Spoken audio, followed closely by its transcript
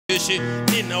majeshi.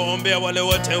 Ninaombea wale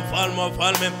wote ufalme wa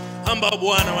falme ambao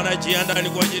Bwana wanajiandaa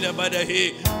kwa ajili ya ibada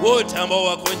hii, wote ambao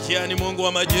wako njiani Mungu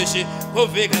wa majeshi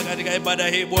kufika katika ibada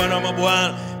hii Bwana wa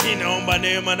mabwana. Ninaomba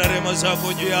neema na rehema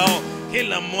zako juu yao,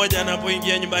 kila mmoja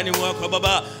anapoingia nyumbani mwako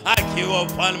Baba akiwa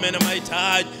ufalme na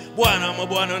mahitaji. Bwana wa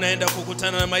mabwana, unaenda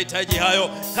kukutana na mahitaji hayo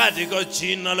katika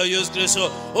jina la Yesu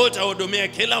Kristo. Utahudumia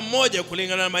kila mmoja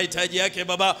kulingana na mahitaji yake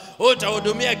Baba.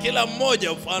 Utahudumia kila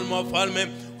mmoja ufalme wa falme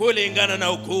kulingana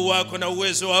na ukuu wako na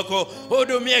uwezo wako.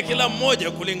 Hudumia kila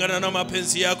mmoja kulingana na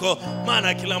mapenzi yako,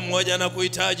 maana kila mmoja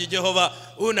anakuhitaji Jehova.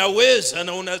 Unaweza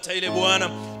na unastahili Bwana.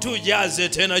 Tujaze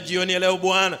tena jioni leo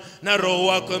Bwana na Roho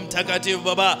wako Mtakatifu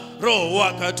Baba. Roho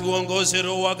wako tuongoze,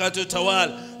 Roho wako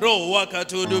tutawala, Roho wako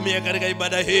tuhudumie katika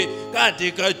ibada hii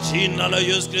katika jina la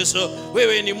Yesu Kristo.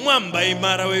 Wewe ni mwamba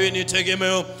imara, wewe ni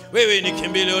tegemeo, wewe ni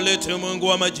kimbilio letu Mungu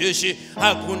wa majeshi.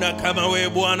 Hakuna kama wewe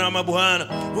Bwana wa mabwana.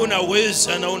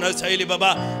 Unaweza na unastahili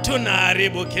Baba.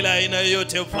 Tunaharibu kila aina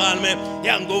yote ufalme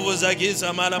ya nguvu za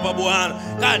giza mahali pa Bwana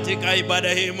katika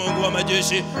ibada hii Mungu wa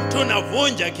majeshi.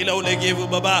 Tunavunja kila ulegevu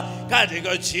Baba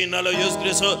katika jina la Yesu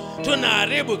Kristo.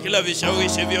 Tunaharibu kila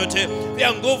vishawishi vyote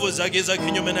vya nguvu za giza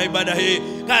kinyume na ibada hii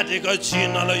katika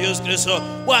jina la Yesu Kristo.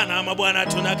 Bwana ama Bwana,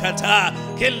 tunakataa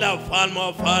kila falme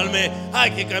wa falme,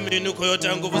 hakika minuko yote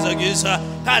ya nguvu za giza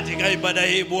katika ibada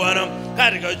hii Bwana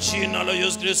katika jina la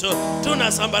Yesu Kristo.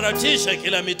 Tunasambaratisha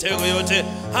kila mitego yote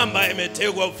ambayo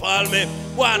imetegwa ufalme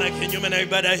Bwana kinyume na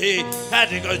ibada hii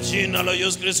katika jina la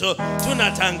Yesu Kristo.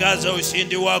 Tunatangaza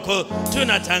ushindi wako,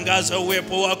 tunatangaza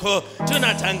uwepo wako,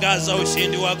 tunatangaza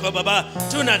ushindi wako Baba.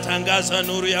 Tunatangaza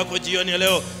nuru yako jioni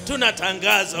leo,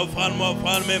 tunatangaza ufalme wa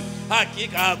falme.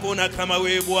 Hakika hakuna kama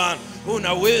wewe Bwana.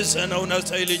 Unaweza na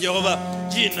unastahili Jehova.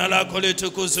 Jina lako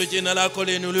litukuzwe, jina lako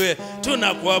liinuliwe.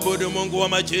 Tunakuabudu Mungu wa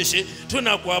majeshi,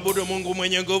 tunakuabudu Mungu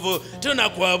mwenye nguvu,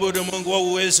 tunakuabudu Mungu wa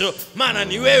uwezo, maana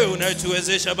ni wewe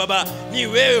unayetuwezesha Baba, ni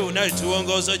wewe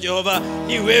unayetuongoza Jehova,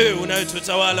 ni wewe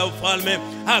unayetutawala ufalme.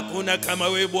 Hakuna kama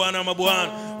wewe Bwana mabwana.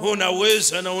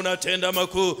 Unaweza na unatenda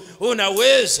makuu,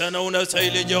 unaweza na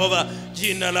unastahili Jehova.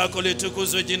 Jina lako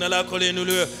litukuzwe, jina lako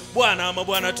liinuliwe. Bwana ama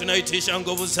Bwana, tunaitisha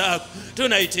nguvu zako,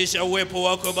 tunaitisha uwepo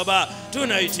wako Baba,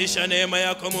 tunaitisha neema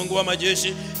yako Mungu wa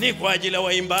majeshi. Ni kwa ajili ya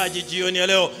waimbaji jioni ya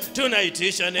leo,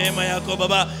 tunaitisha neema yako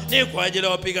Baba. Ni kwa ajili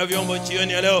ya wapiga vyombo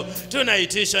jioni ya leo,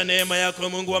 tunaitisha neema yako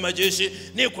Mungu wa majeshi.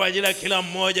 Ni kwa ajili ya kila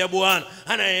mmoja Bwana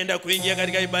anaenda kuingia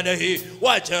katika ibada hii.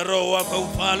 Wacha Roho wako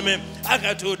ufalme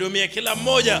akatuhudumia kila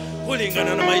mmoja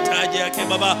kulingana na mahitaji yake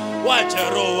Baba. Wacha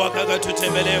Roho wako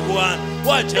akatutembelee Bwana,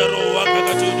 wacha Roho wako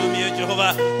akatuhudumie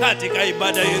Jehova katika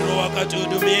ibada hii. Roho wako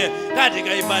akatuhudumie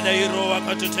katika ibada hii, Roho wako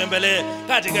akatutembelee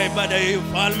katika ibada hii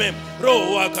ufalme.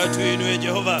 Roho wako atuinue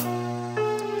Jehova.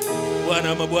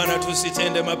 Bwana mabwana,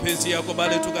 tusitende mapenzi yako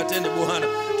bali tukatende Bwana.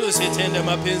 Tusitende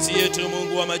mapenzi yetu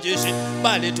Mungu wa majeshi,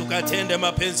 bali tukatende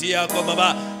mapenzi yako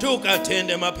Baba.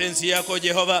 Tukatende mapenzi yako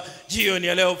Jehova jioni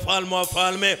ya leo falme wa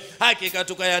falme. Hakika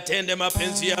tukayatende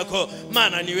mapenzi yako,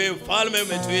 maana ni wewe falme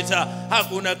umetuita.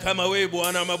 Hakuna kama wewe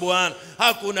Bwana mabwana,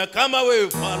 hakuna kama wewe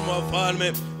falme wa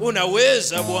falme.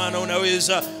 Unaweza Bwana,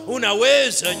 unaweza,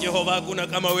 unaweza Jehova, hakuna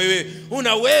kama wewe.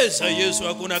 Unaweza Yesu,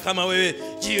 hakuna kama wewe.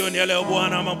 Jioni ya leo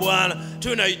Bwana mabwana,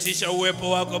 tunaitisha uwepo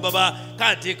wako Baba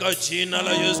katika jina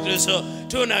la Yesu Kristo.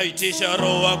 Tunaitisha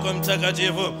Roho wako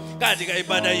Mtakatifu katika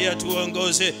ibada hii,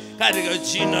 tuongoze katika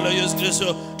jina la Yesu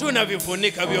Kristo.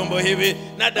 Tunavifunika vyombo hivi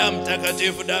na damu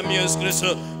takatifu, damu ya Yesu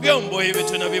Kristo. Vyombo hivi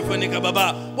tunavifunika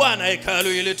Baba. Bwana, hekalu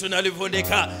hili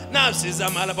tunalifunika, nafsi za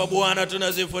mahali pa Bwana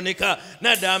tunazifunika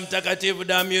na damu takatifu,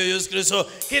 damu ya Yesu Kristo.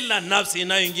 Kila nafsi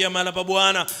inayoingia mahali pa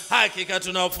Bwana hakika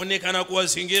tunawafunika na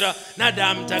kuwazingira na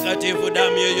damu takatifu,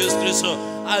 damu ya Yesu Kristo.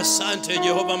 Asante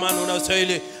Jehova, maana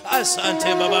unastahili.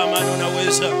 Asante Baba, maana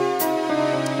unaweza.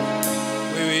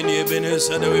 Wewe ni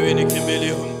Ebeneza na wewe ni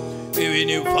kimbilio, wewe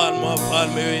ni mfalme wa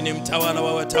falme, wewe ni mtawala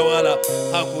wa watawala.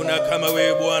 Hakuna kama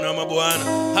wewe Bwana mabwana,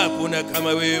 hakuna kama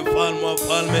wewe mfalme wa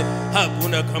falme,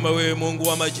 hakuna kama wewe Mungu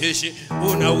wa majeshi.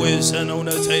 Unaweza na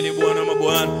unastahili Bwana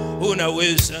mabwana,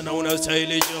 unaweza na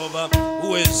unastahili Jehova.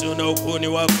 Uwezo na ukuni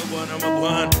wako Bwana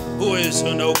mabwana,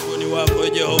 uwezo na ukuni wako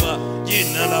Jehova.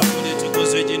 Jina lako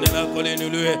litukuzwe, jina lako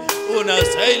liinuliwe.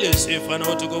 Unastahili sifa na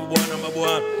utukufu Bwana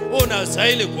mabwana,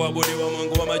 unastahili kuabudiwa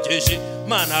Mungu wa majeshi,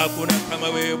 maana hakuna kama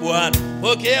wewe Bwana.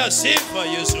 Pokea sifa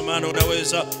Yesu, maana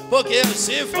unaweza. Pokea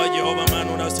sifa Jehova,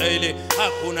 maana unastahili.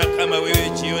 Hakuna kama wewe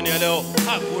jioni ya leo,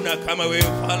 hakuna kama wewe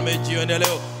mfalme jioni ya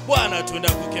leo. Bwana,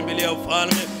 tunakukimbilia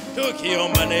ufalme,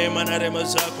 tukiomba neema na rehema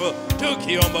zako,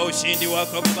 tukiomba ushindi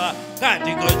wako Baba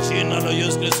katika jina la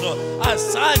Yesu Kristo.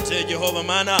 Asante Jehova,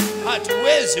 maana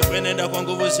hatuwezi kuenenda kwa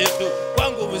nguvu zetu,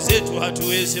 kwa nguvu zetu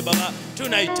hatuwezi Baba.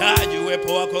 Tunahitaji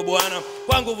uwepo wako Bwana.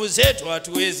 Kwa nguvu zetu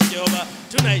hatuwezi Jehova.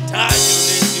 Tunahitaji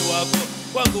ulinzi wako.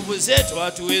 Kwa nguvu zetu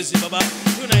hatuwezi Baba.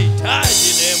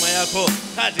 Tunahitaji neema yako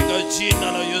katika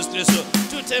jina la Yesu Kristo.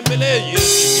 Tutembelee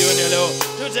Yesu jioni leo.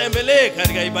 Tutembelee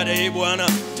katika ibada hii Bwana.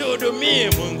 Tuhudumie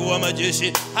Mungu wa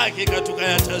majeshi. Hakika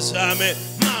tukayatazame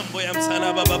mambo ya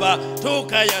msalaba Baba.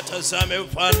 Tukayatazame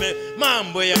Mfalme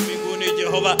mambo ya mbinguni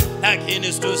Jehova.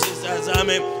 Lakini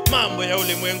tusitazame mambo ya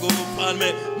ulimwengu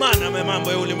Mfalme. Maana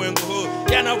mambo ya ulimwengu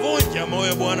huu yanavunja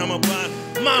moyo Bwana mabwana.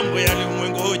 Mambo ya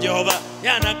ulimwengu huu Jehova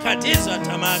yanakatiza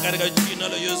tamaa katika jina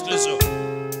la Yesu Kristo.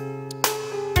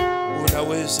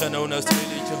 Unaweza na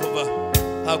unastahili Jehova.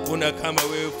 Hakuna kama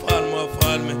wewe Mfalme wa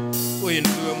falme.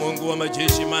 Uinuliwe Mungu wa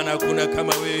majeshi, maana hakuna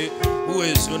kama wewe.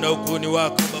 Uwezo na ukuni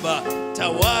wako Baba.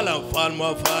 Tawala Mfalme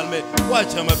wa falme.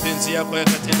 Wacha mapenzi yako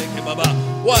yakatendeke Baba.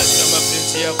 Wacha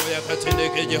mapenzi yako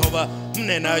yakatendeke Jehova.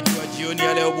 Mnenaji wa jioni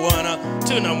ya leo Bwana,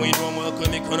 tunamuinua mwako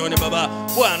mikononi Baba.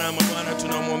 Bwana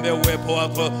tunamwombea uwepo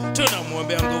wako.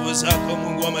 Tunamwombea nguvu zako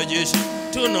Mungu wa majeshi.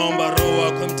 Tunaomba Roho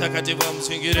wako Mtakatifu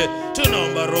amsingire.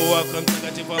 Tunaomba Roho wako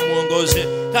Mtakatifu amuongoze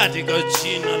katika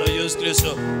jina la Yesu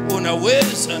Kristo.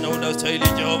 Unaweza na unastahili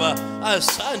Jehova.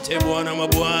 Asante Bwana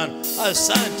mabwana.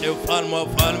 Asante Mfalme wa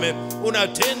falme.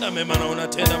 Unatenda mema na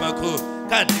unatenda makuu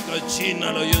katika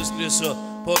jina la Yesu Kristo.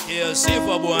 Pokea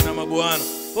sifa Bwana mabwana.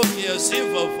 Pokea sifa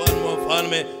Mfalme wa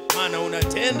falme. Maana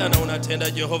unatenda na unatenda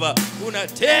Jehova.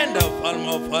 Unatenda Mfalme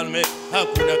wa falme.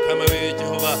 Hakuna kama wewe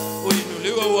Jehova.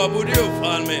 Uinuliwe uabudiwe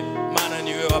Mfalme, maana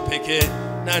ni wewe wa pekee.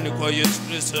 Nani kwa Yesu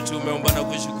Kristo tumeomba na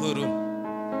kushukuru.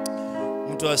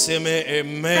 Mtu aseme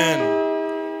amen.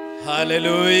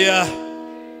 Hallelujah.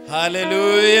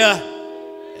 Hallelujah.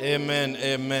 Amen.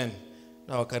 Amen.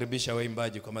 Na wakaribisha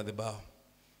waimbaji kwa madhabahu.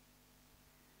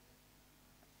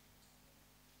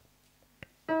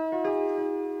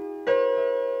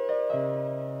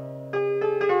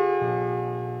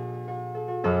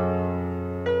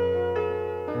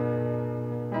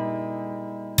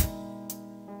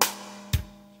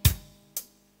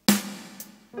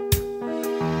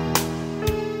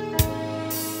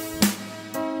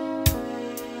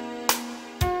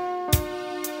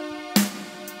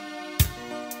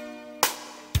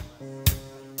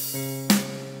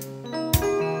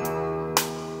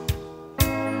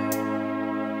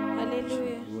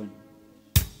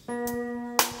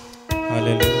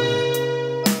 Hallelujah.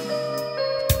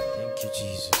 Thank you,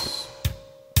 Jesus.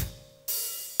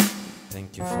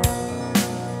 Thank you,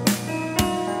 Father.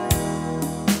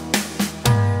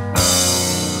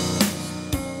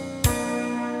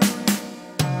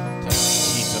 Thank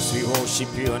you, Jesus. We worship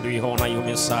you and we honor you,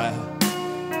 Messiah.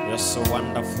 You are so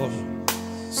wonderful,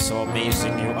 so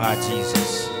amazing you are,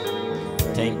 Jesus.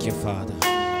 Thank you, Father.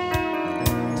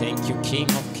 Thank you, King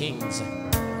of Kings.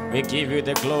 We give you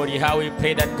the glory. How we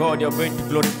pray that God, you're going to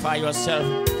glorify yourself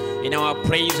in our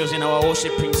praises, in our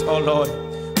worshipings, oh Lord.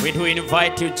 We do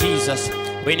invite you, Jesus.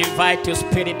 We invite you,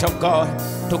 Spirit of God,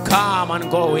 to come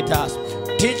and go with us.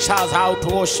 Teach us how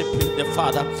to worship you, the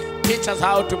Father. Teach us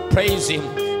how to praise Him.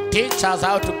 Teach us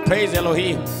how to praise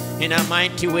Elohim in a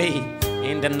mighty way,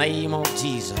 in the name of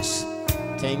Jesus.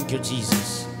 Thank you,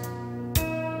 Jesus.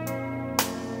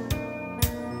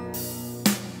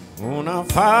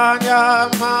 Unafanya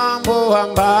mambo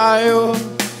ambayo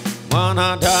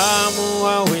mwanadamu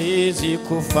hawezi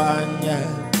kufanya.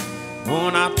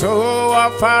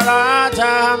 Unatoa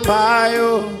faraja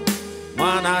ambayo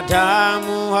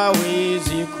mwanadamu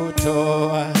hawezi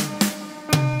kutoa.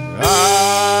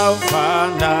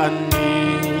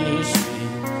 Haufananishwi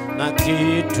na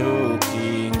kitu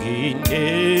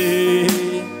kingine.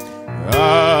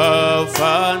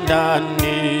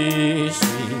 Haufananishwi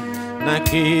na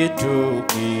kitu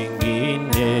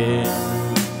kingine.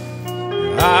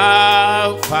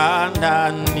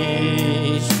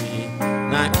 Haufananishwi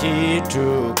na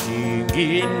kitu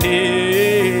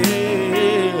kingine.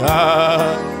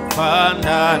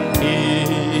 Haufananishwi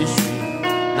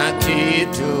na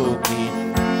kitu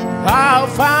kingine.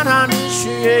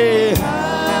 Haufananishwi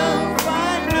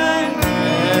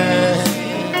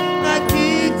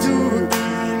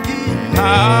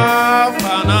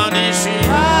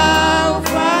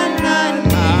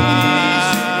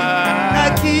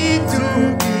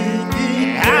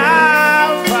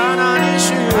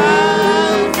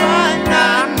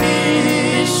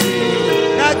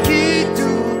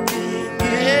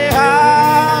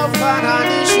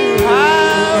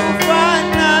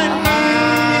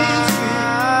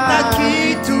na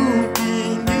kitu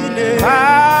kingine.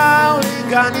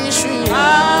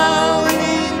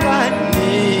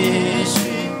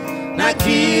 Haufananishwi na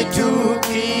kitu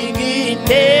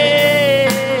kingine.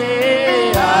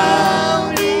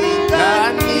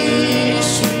 Haulinganishwi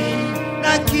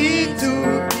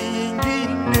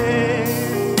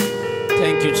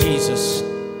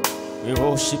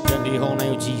worship and we honor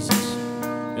you, Jesus.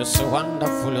 You're so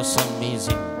wonderful, you're so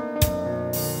amazing.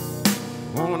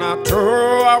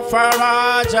 Unatoa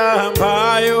faraja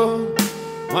ambayo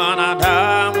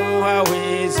mwanadamu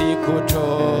hawezi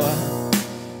kutoa.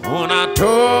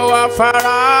 Unatoa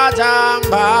faraja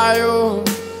ambayo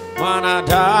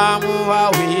mwanadamu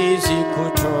hawezi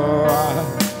kutoa.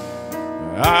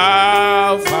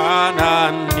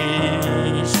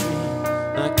 Haufananishi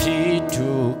na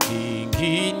kitu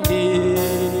kingine.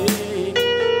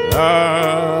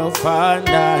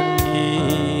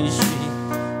 Haufananishi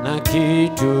na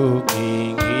kitu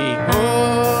kingine.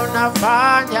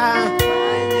 Unafanya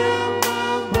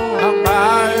mambo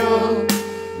ambayo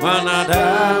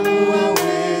mwanadamu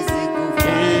hawezi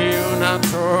kufanya.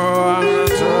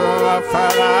 Unatoa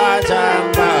faraja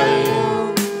ambayo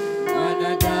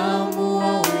mwanadamu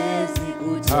hawezi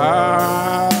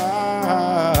kutoa.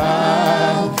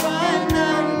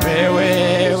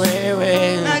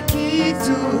 Wewe na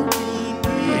kitu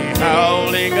kingine.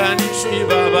 Haulinganishwi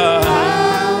Baba.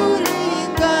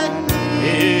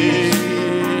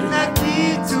 Haulinganishwi na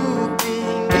kitu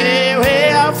kingine. Wewe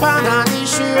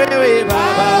hafananishwi wewe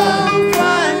Baba.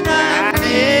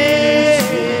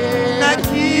 Hafananishwi na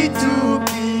kitu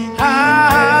kingine.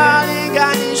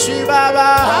 Haulinganishwi Baba.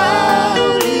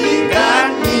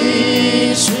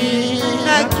 Haulinganishwi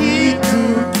na kitu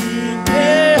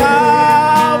kingine.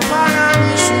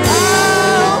 Hafananishwi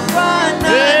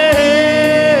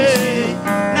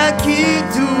na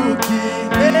kitu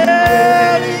kingine.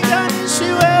 Haulinganishwi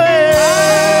wewe.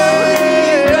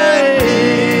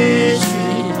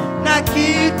 Haulinganishwi na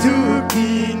kitu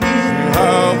kingine.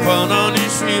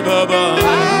 Hafananishwi Baba.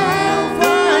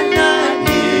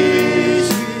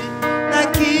 Hafananishwi na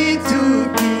kitu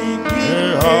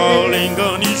kingine.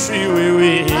 Haulinganishwi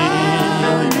wewe.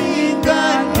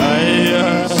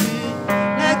 Haulinganishwi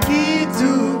na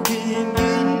kitu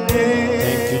kingine.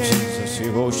 Thank you, Jesus. We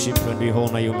worship and we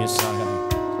honor you, Messiah.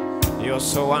 You're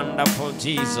so wonderful,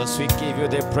 Jesus. We give you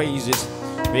the praises.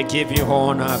 We give you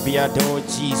honor. Be adored,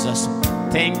 Jesus.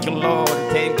 Thank you, Lord.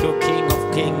 Thank you, King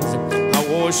of Kings. I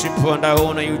worship you and I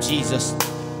honor you, Jesus.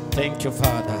 Thank you,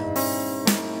 Father.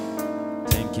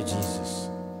 Thank you, Jesus.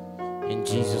 In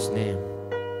Jesus' name,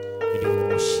 we do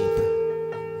worship.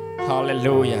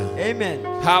 Hallelujah. Amen.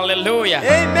 Hallelujah.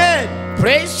 Amen.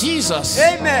 Praise Jesus.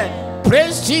 Amen.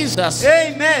 Praise Jesus.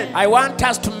 Amen. I want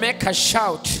us to make a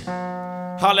shout.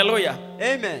 Hallelujah.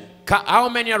 Amen. How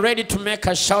many are ready to make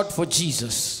a shout for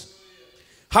Jesus?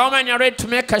 How many are ready to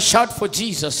make a shout for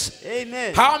Jesus?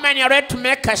 Amen. How many are ready to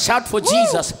make a shout for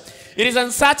Jesus? It is in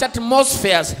such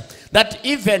atmospheres that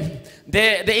even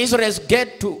the Israelites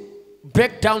get to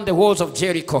break down the walls of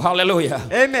Jericho. Hallelujah.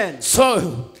 Amen.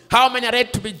 So, how many are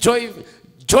ready to be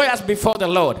joyous before the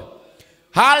Lord?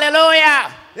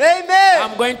 Hallelujah. Amen.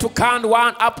 I'm going to count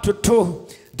 1 up to 2.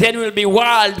 Then we'll be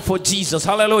wild for Jesus.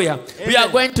 Hallelujah. Amen. We are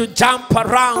going to jump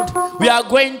around. We are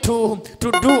going to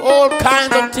do all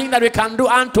kinds of things that we can do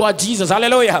unto our Jesus.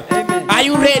 Hallelujah. Amen. Are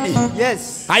you ready?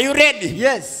 Yes. Are you ready?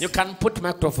 Yes. You can put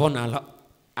microphone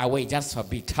away just for a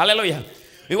bit. Hallelujah.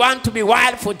 We want to be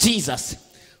wild for Jesus.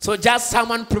 So just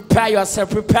someone prepare yourself.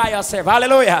 Prepare yourself.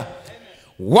 Hallelujah.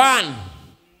 Amen. 1.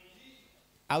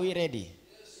 Are we ready?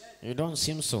 You don't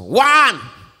seem so. 1,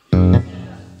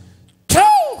 2.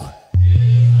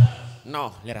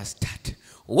 No, let us start.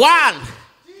 1,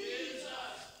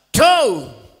 2.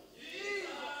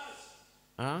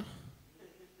 Huh?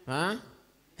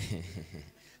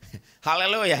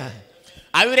 Hallelujah.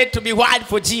 Are you ready to be wild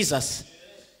for Jesus?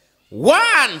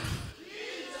 1,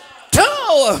 2.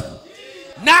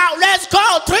 Now let's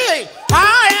go. 3.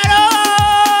 Hallelujah.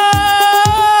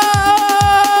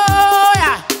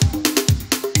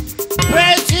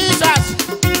 Praise Jesus.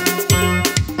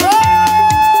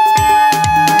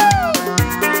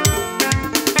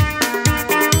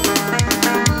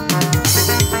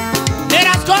 Let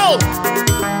us go.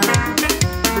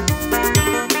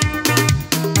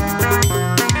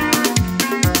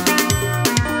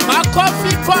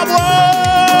 Makofi kwa Bwana.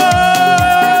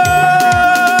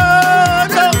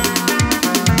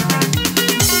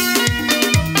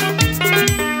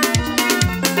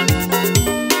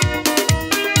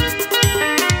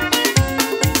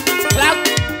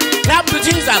 Clap to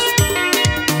Jesus.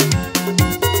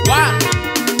 1,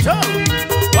 2,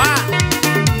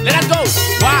 1. Let us go.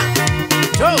 1,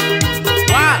 2,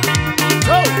 1,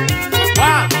 2,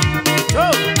 1, 2.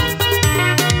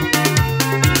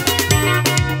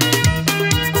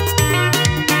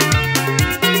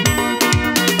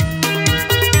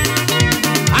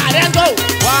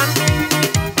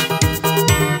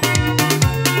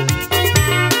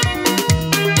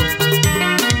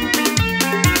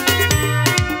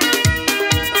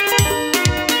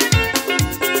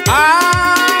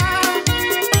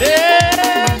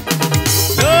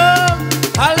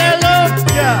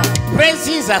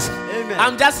 Amen.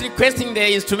 I'm just requesting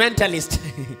the instrumentalist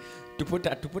to put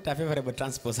a favorable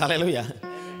transpose. Hallelujah.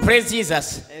 Praise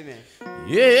Jesus. Amen.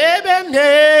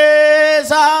 Ebeneza,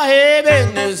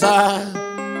 Ebeneza,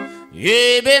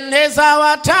 Ebeneza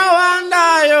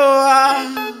watawanda yoa.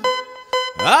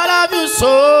 I love you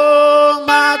so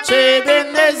much,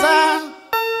 Ebeneza,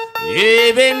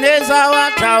 Ebeneza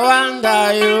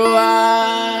watawanda yoa.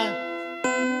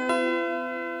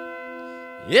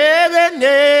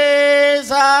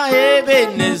 Ebeneza,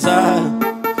 Ebeneza,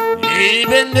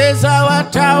 Ebeneza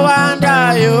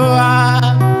watawanda yoa.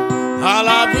 I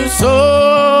love you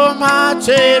so much,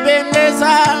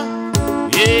 Ebeneza,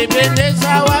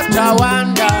 Ebeneza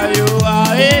watawanda yoa.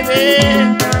 Ebeneza,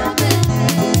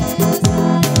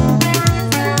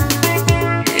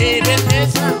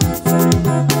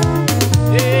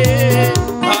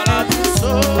 I love you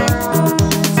so.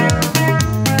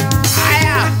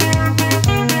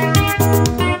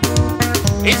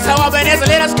 It's our Ebenezer.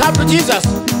 Let us come to Jesus.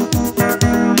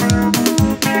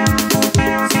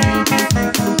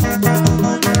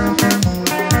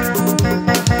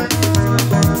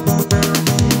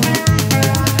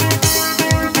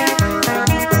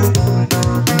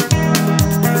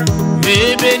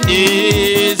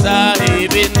 Ebenezer,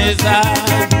 Ebenezer,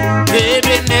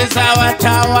 Ebenezer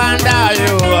watawanda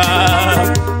yoa.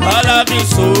 I love you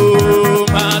so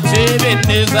much,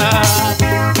 Ebenezer,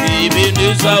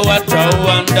 Ebenezer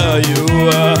watawanda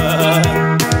yoa.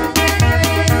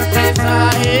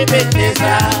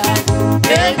 Ebenezer,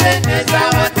 Ebenezer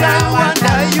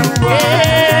watawanda yoa.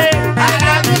 I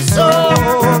love you so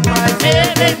much,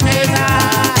 Ebenezer,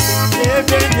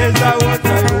 Ebenezer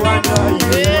watawanda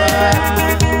yoa.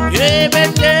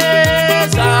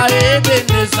 Ebenezer,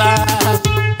 Ebenezer,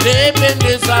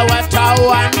 Ebenezer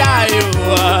watawanda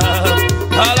yoa.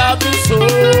 I love you so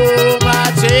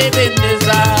much,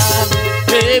 Ebenezer,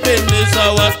 Ebenezer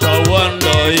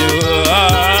watawanda yoa.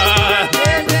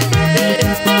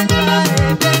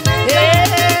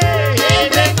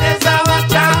 Ebenezer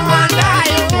watawanda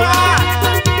yoa.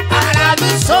 I love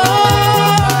you so,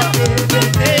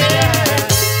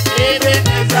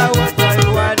 Ebenezer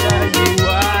watawanda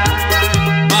yoa.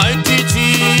 Mighty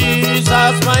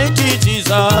Jesus, mighty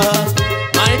Jesus,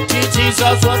 mighty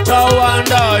Jesus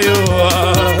watawanda yoa.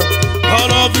 I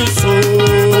love you so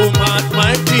much,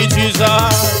 mighty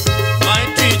Jesus,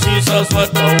 mighty Jesus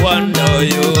watawanda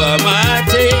yoa.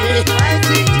 Mighty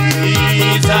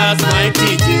Jesus,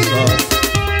 mighty Jesus,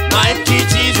 mighty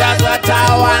Jesus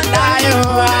watawanda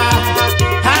yoa.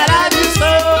 I love you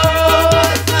so,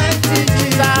 mighty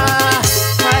Jesus,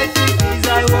 mighty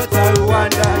Jesus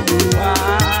watawanda yoa.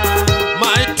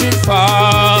 Mighty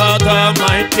Father,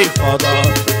 mighty Father,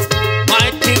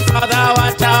 mighty Father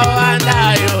watawanda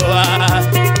yoa.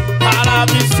 I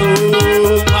love you so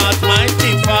much,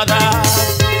 mighty Father,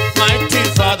 mighty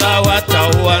Father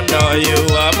watawanda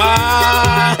yoa.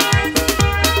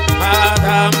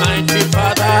 Father, mighty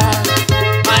Father,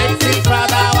 mighty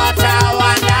Father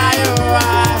watawanda yoa.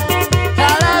 I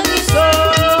love you so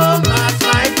much,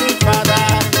 mighty Father,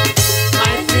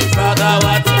 mighty Father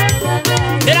watawanda.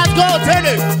 Let us go, turn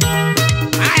it.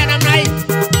 I am right.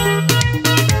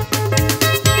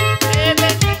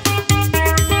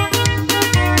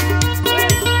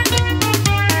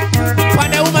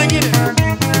 Pande umangine.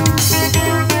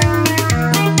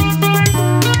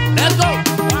 Let's go.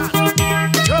 1,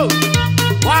 2,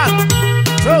 1,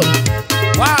 2,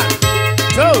 1,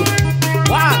 2,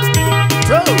 1,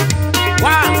 2,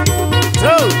 1,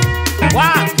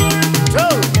 2,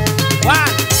 1,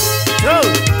 2,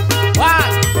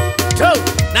 1, 2.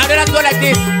 Now let us go like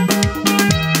this.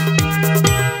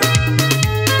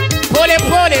 Pull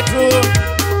it through.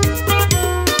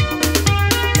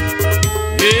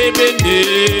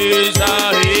 Ebenezer,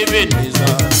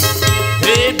 Ebenezer,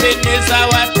 Ebenezer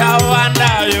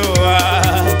watawanda yoa.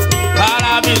 I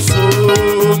love you so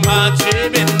much,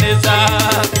 Ebenezer,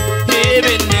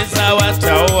 Ebenezer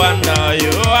watawanda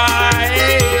yoa.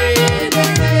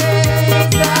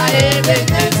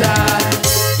 Ebenezer,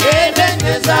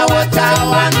 Ebenezer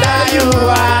watawanda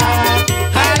yoa.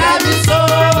 I love you so,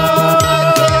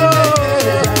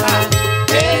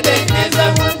 Ebenezer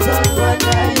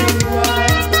watawanda yoa.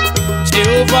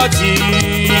 Jehovah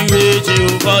Jireh,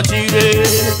 Jehovah Jireh,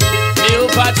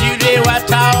 Jehovah Jireh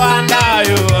watawanda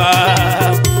yoa.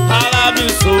 I love you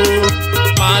so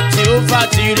much, Jehovah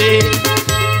Jireh,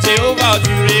 Jehovah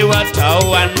Jireh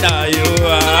watawanda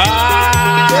yoa.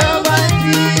 Jehovah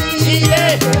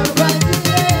Jireh, Jehovah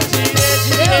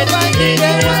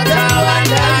Jireh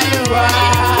watawanda yoa.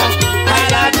 I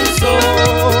love you so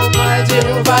much,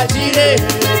 Jehovah Jireh,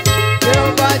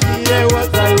 Jehovah Jireh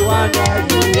watawanda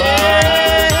yoa.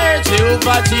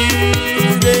 Jehovah Jehovah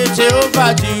Jireh,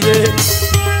 Jehovah Jireh,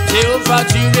 Jehovah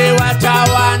Jireh, what a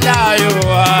wonder you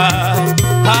are.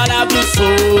 I love you so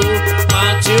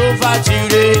much, Jehovah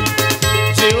Jireh,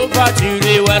 Jehovah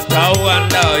Jireh, what a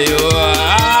wonder you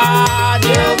are.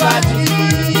 Jehovah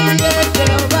Jireh,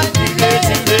 Jehovah Jireh,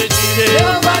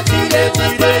 Jehovah Jireh,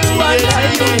 Jehovah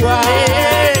Jireh, you are.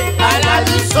 I love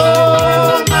you so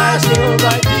much,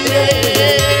 Jehovah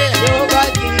Jireh, Jehovah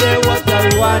Jireh, what a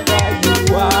wonder you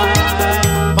are.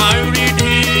 My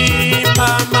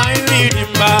Redeemer, my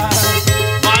Redeemer,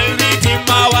 my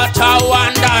Redeemer, what a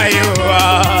wonder you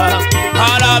are.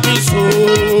 I love you so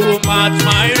much,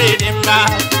 my Redeemer,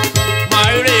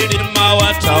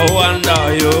 what a wonder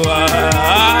you are.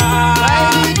 My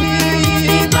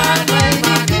Redeemer,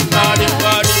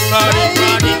 my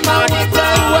Redeemer, what a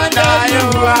wonder you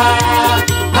are.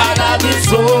 I love you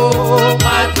so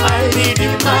much, my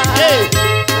Redeemer,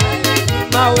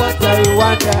 what a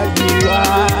wonder you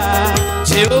are.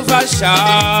 Jehovah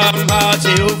Shammah,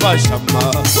 Jehovah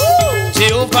Shammah,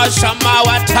 Jehovah Shammah,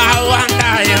 what a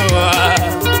wonder you are.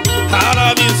 I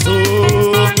love you so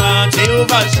much,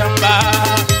 Jehovah Shammah,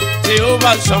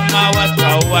 Jehovah Shammah, what a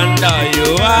wonder you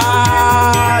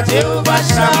are. Jehovah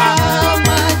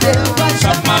Shammah, Jehovah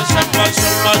Shammah, Shammah,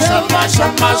 Shammah, Shammah,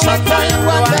 Shammah, what a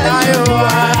wonder you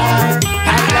are.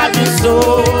 I love you so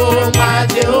much,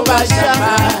 Jehovah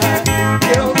Shammah,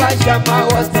 Jehovah Shammah,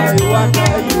 what a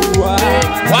wonder you are.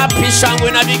 Wapi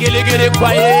shangwe na vigelegele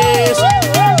kwa Yesu.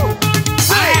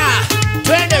 Haya,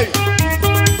 twende.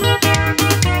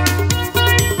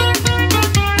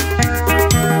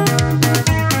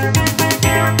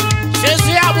 Yesu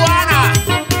ya Bwana.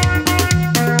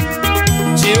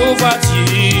 Jehovah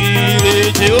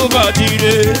Jireh, Jehovah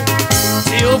Jireh,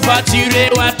 Jehovah Jireh,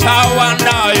 what a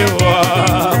wonder you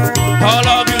are. I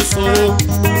love you so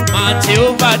much,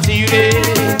 Jehovah Jireh,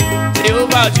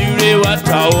 Jehovah Jireh, what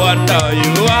a wonder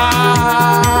you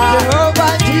are.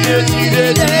 Jehovah Jireh,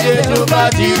 Jehovah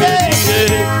Jireh,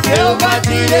 Jehovah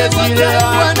Jireh, what a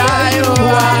wonder you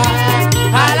are.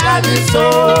 I love you so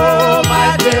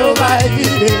much, Jehovah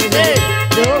Jireh,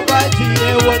 Jehovah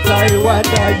Jireh, what a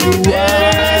wonder you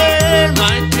are.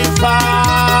 Mighty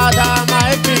Father,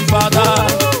 mighty Father,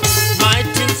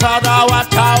 mighty Father,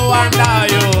 what a wonder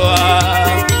you are.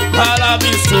 I love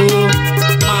you so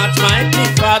much,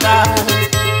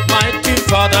 mighty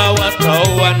Father, what a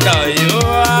wonder you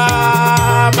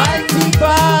are. Mighty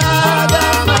Father,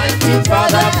 mighty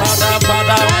Father,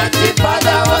 mighty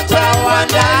Father, what a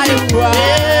wonder you are.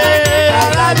 I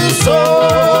love you so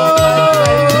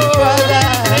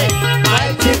much,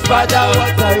 mighty Father,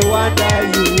 what a wonder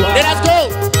you are. Let us go.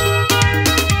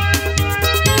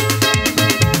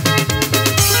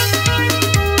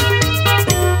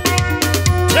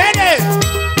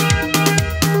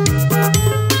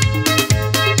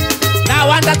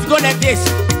 Let's go like this.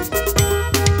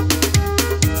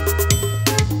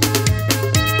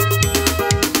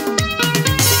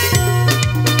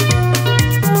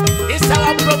 It's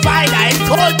our provider. It's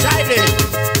called Jireh.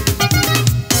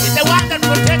 It's the one that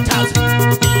protects us.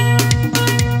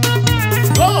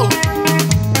 Go.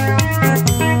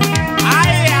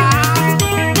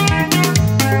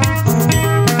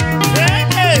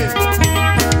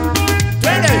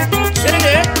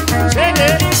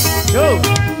 Go.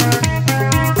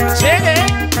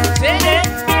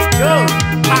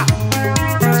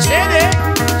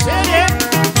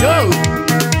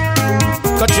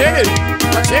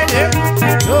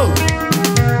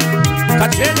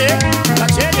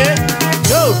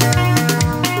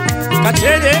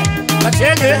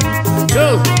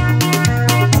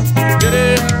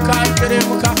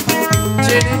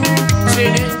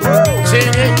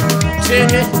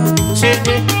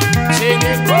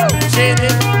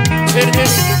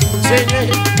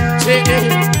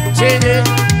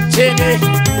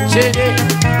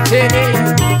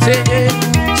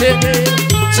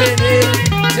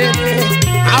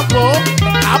 Apple.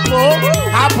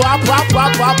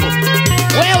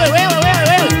 Wewe.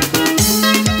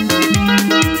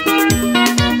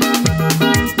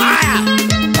 Aya,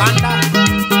 panda.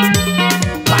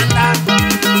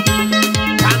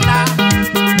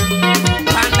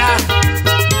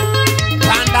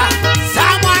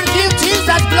 Someone give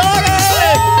Jesus glory.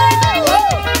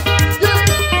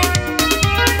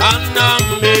 Anna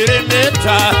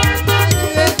merimeta.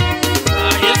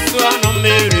 Yesu anna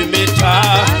merimeta.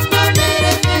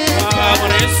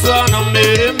 Yesu anna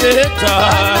merimeta.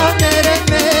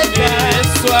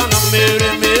 Yesu anna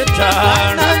merimeta.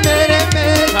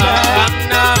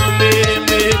 Anna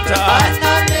merimeta.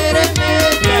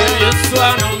 Yesu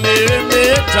anna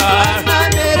merimeta.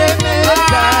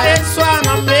 Yesu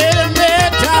anna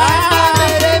merimeta.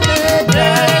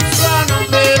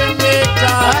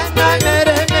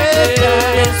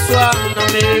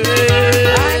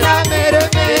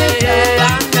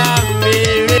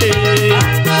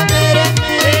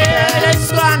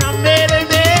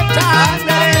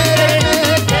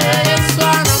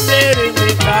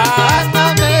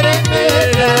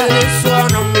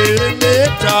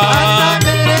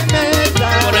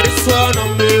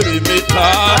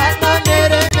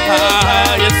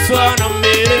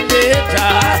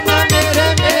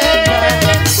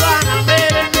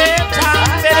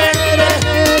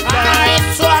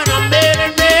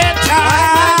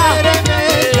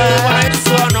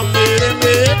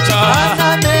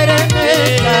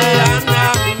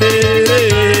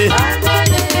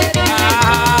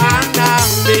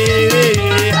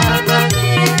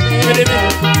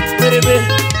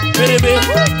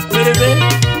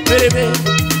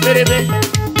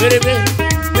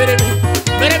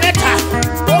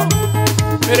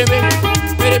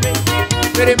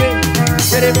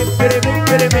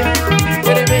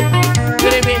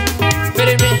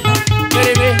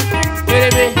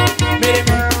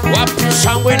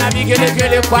 Shangwe na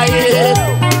vigelegele kwa Yesu.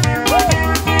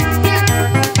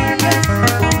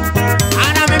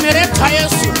 Anamemereka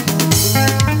Yesu.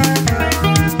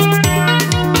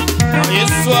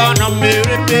 Yesu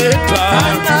anameremeta.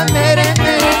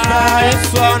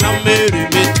 Yesu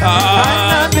anameremeta.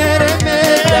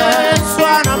 Yesu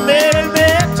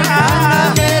anameremeta.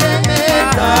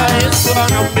 Yesu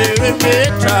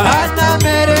anameremeta.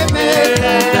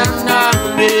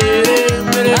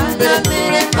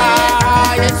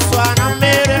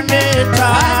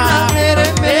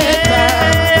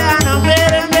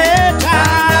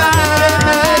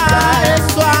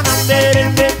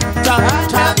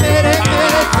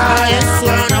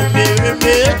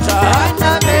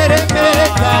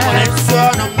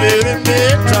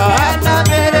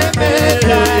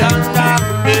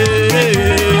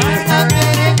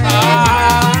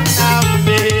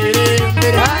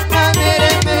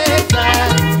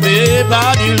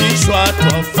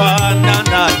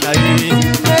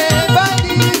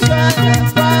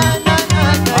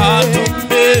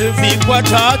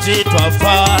 Taji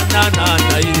twafanana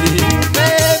naye,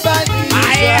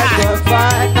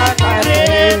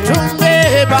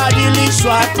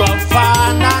 tumebadilishwa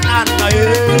twafanana naye,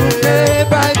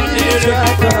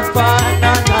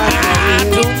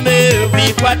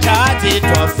 tumevikwa taji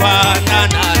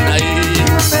twafanana naye,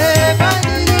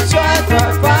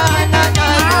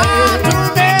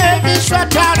 tumevishwa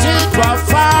taji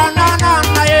twafanana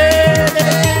naye.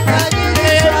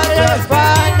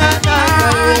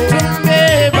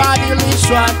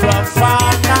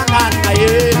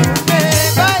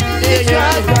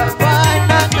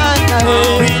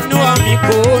 Inua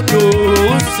mikono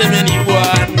usemeni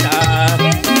Bwana,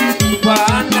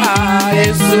 Bwana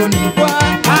Yesu ni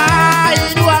Bwana.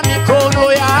 Inua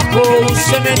mikono yako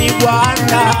usemeni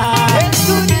Bwana,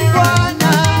 Yesu ni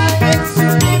Bwana, Yesu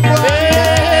ni Bwana.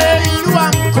 Inua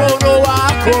mkono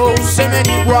wako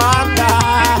usemeni Bwana,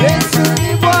 Yesu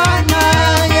ni Bwana,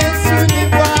 Yesu ni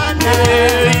Bwana.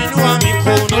 Inua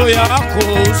mikono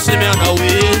yako useme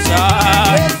anaweza.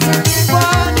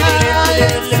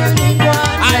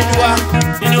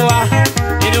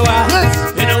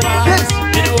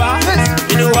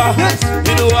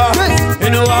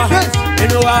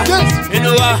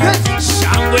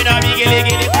 Shangwe na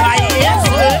vigelegele kwa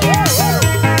Yesu.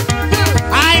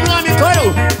 Inua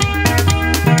mikono.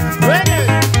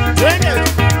 Twende.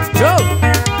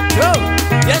 Jo.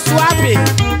 Yesu wapi?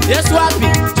 Yesu wapi?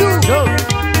 Jo.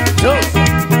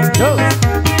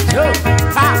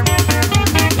 Ha.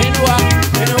 Inua.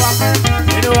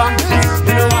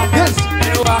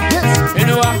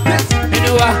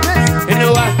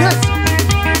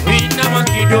 Inama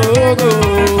kidogo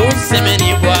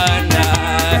semeni Bwana.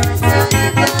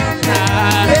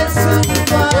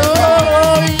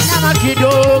 Inama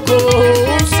kidogo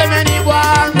semeni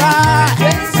Bwana.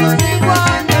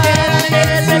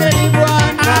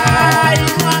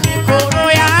 Inua mikono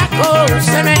yako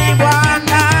semeni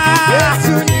Bwana.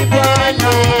 Yesu ni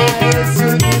Bwana. Yesu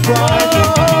ni Bwana.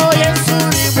 Yesu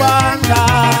ni Bwana.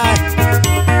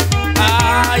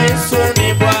 Yesu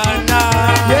ni Bwana.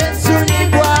 Yesu ni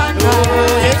Bwana.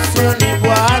 Yesu ni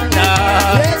Bwana.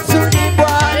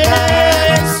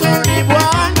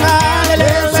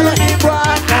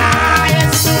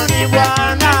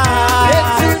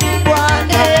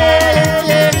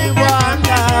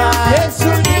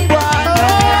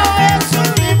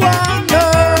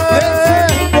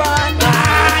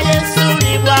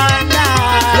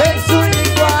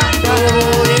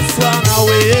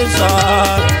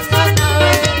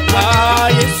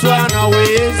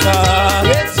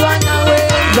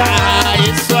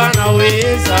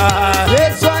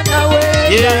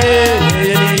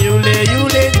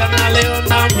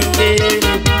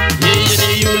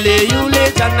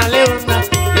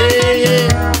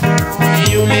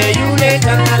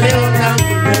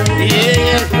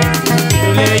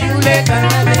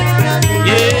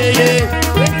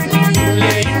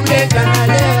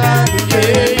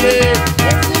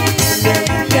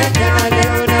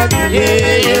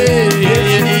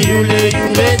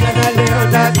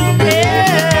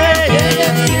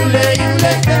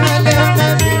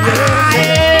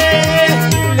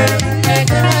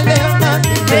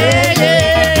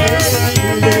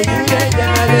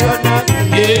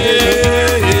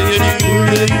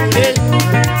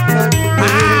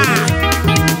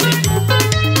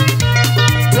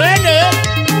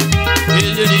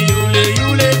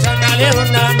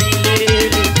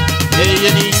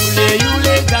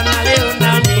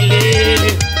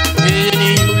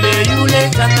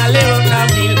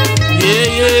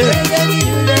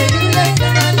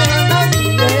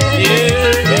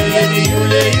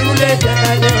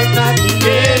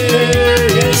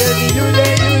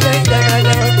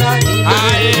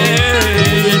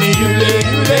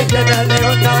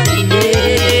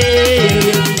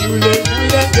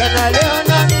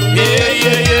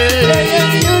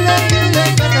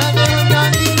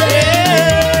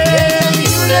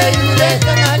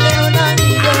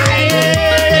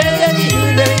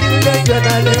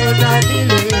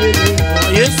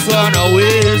 Yesu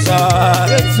anaweza.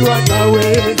 Yesu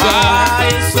anaweza.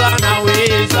 Yesu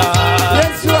anaweza.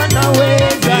 Yesu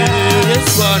anaweza.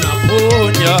 Yesu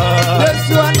anaponya.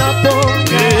 Yesu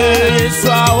anaponya.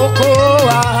 Yesu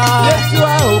aokoa. Yesu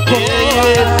aokoa.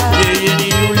 Yeye ni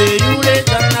yule yule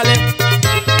jana leo.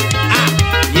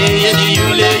 Yeye ni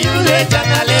yule yule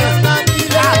jana leo.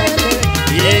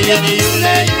 Yeye ni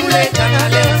yule yule jana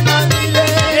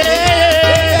leo.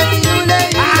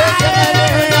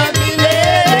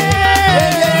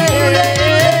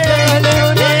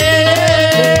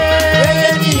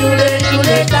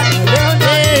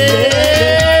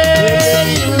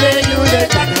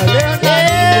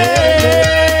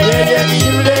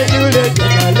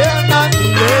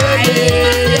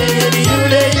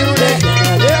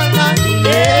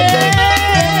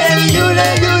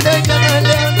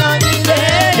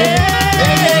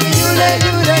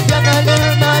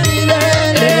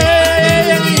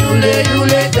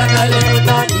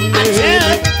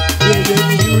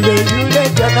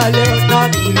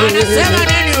 Anasema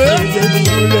nini wewe?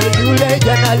 Yule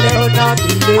jana leo na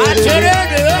milele.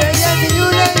 Acherede wewe.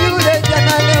 Yule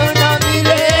jana leo na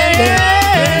milele.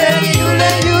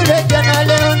 Yule jana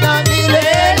leo na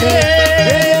milele.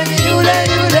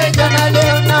 Yule jana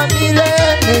leo na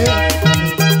milele.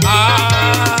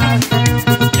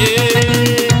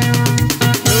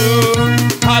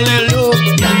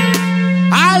 Hallelujah.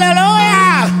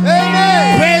 Hallelujah.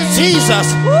 Amen. Praise Jesus.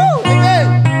 Amen.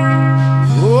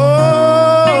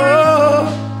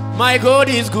 My God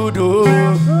is good. Oh.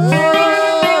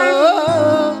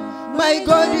 My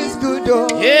God is good. Oh.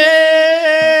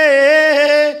 Yeah.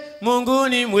 Mungu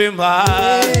ni mwema.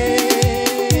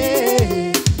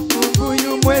 Mungu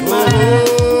yu mwema.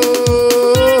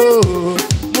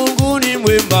 Mungu ni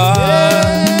mwema.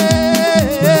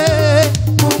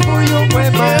 Mungu yu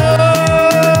mwema.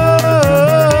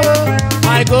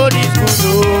 My God is good.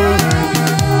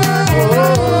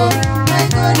 My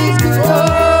God is good.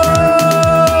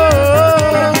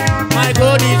 My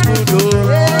God is good.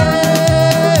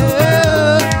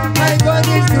 My God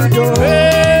is good.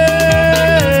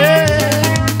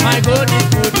 My God is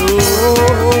good.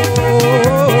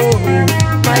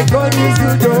 My God is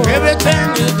good. Everything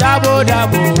is double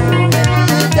double.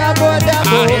 Double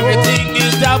double. Everything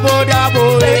is double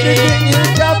double. Everything is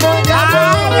double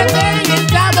double. Everything is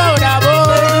double double.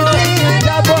 Everything is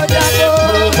double double.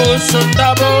 Promotion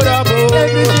double double.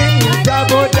 Everything is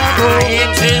double double.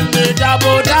 It's in the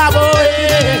double double.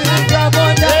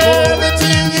 Double double.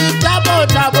 Everything is double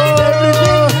double.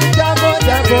 Double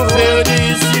double. Feel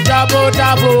this double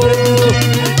double.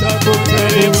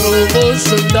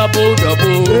 Promotion double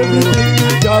double. Everything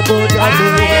is double double.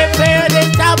 I feel this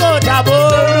double double.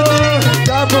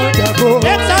 Double double.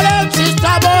 Excellence is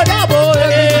double double.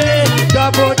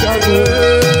 Double double.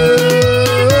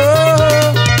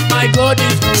 My God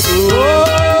is good.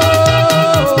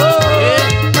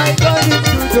 My God is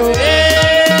good.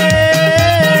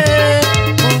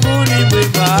 Mungu ni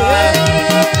mwema.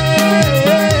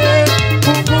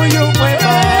 Mungu yu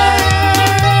mwema.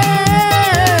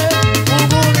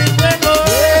 Mungu ni mwema.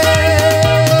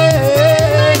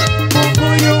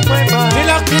 Mungu yu mwema.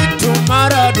 Kila kitu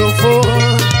maradufu.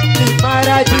 Ni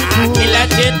maradufu. Kila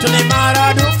kitu ni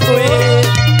maradufu.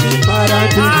 Ni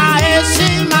maradufu.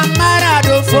 Heshima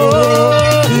maradufu.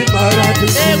 Ni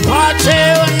maradufu.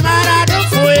 Kwacheo ni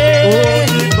maradufu.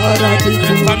 Ni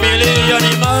maradufu. Familia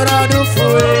ni maradufu.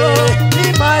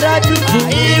 Ni maradufu.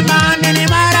 Imani ni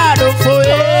maradufu.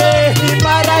 Ni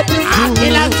maradufu.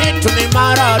 Kila kitu ni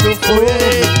maradufu.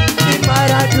 Ni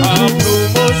maradufu.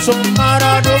 Promotion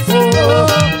maradufu.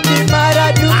 Ni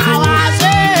maradufu.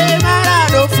 Awase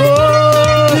maradufu.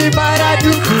 Ni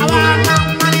maradufu.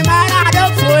 Awamama ni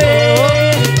maradufu.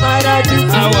 Ni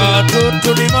maradufu.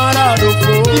 Awatoto ni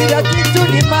maradufu. Kila kitu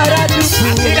ni maradufu.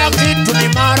 Kila kitu ni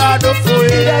maradufu.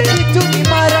 Kila kitu ni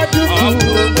maradufu.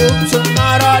 Promotion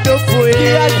maradufu.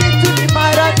 Kila kitu ni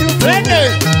maradufu. Twende.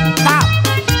 Ha.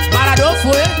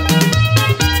 Maradufu.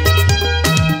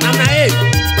 Namna hii.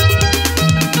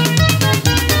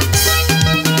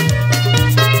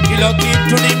 Kila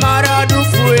kitu ni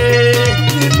maradufu.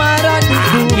 Ni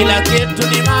maradufu. Kila kitu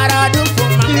ni maradufu.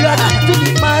 Kila kitu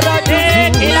ni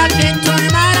maradufu. Kila kitu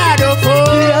ni maradufu.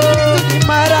 Kila kitu ni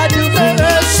maradufu.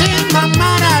 Heshima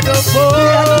maradufu.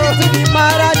 Kila kitu ni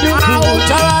maradufu.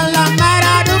 Utawala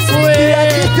maradufu. Kila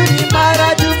kitu ni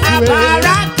maradufu.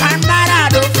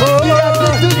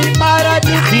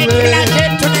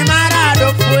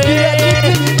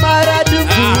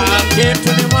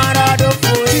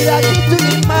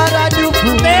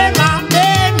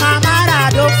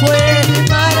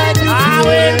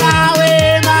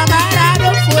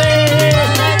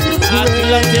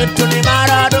 kitu ni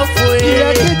maradufu.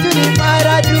 kila kitu ni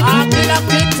maradufu, Kila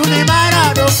kitu ni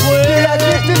maradufu. kila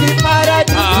kitu ni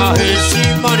maradufu,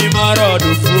 Heshima ni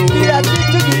maradufu. kila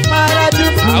kitu ni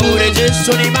maradufu,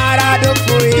 Urejesho ni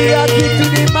maradufu. kila kitu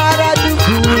ni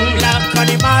maradufu, Mamlaka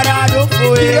ni maradufu.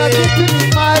 kila kitu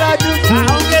ni maradufu,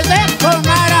 Ongezeko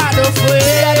maradufu.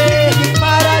 Kila kitu ni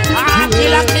maradufu.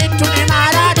 kila kitu ni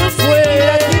maradufu.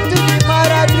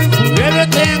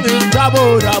 Everything is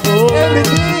double, double.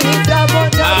 Everything is double,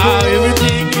 double.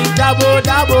 Everything is double,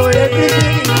 double.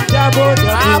 Everything is double,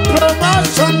 double.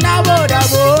 Promotion double,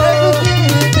 double. Everything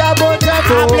is double,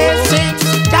 double. Blessings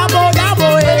double,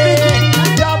 double. Everything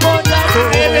is double, double.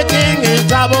 Everything is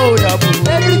double, double.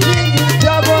 Everything is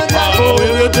double, double.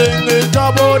 Everything is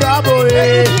double, double.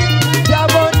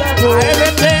 Double, double.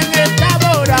 Everything is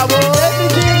double, double.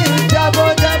 Everything is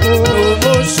double, double.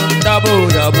 Promotion double,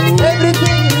 double.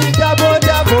 Everything is double,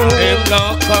 double. Enga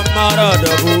kamara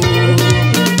double.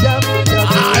 Double,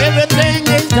 double. Everything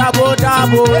is double,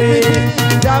 double. Everything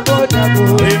is double, double.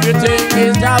 Everything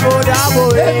is double,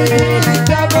 double.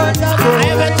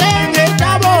 Everything is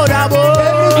double, double.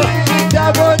 Everything is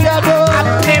double, double.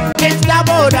 Everything is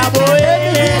double, double.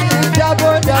 Everything is double,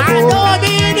 double. Double, double.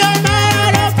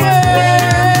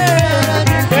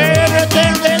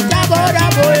 Everything is double,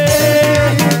 double.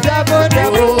 Double,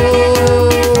 double.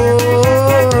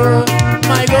 Oh,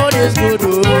 my God is good. Oh,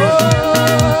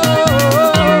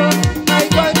 my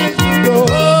God is good.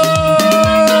 Oh,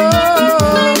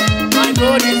 my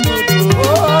God is good.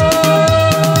 Oh,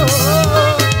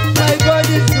 my God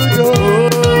is good. Oh,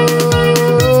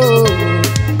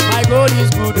 my God is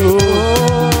good. Oh,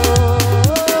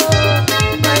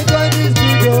 my God is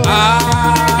good.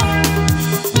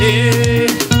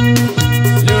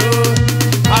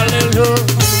 Hallelujah.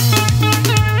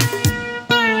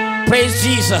 Praise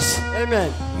Jesus.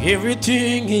 Amen.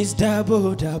 Everything is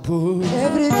double, double.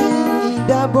 Everything is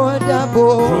double,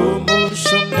 double.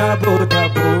 Promotion double,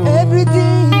 double.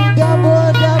 Everything is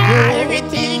double, double.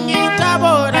 Everything is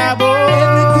double, double.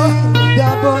 Everything is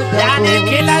double, Yani double.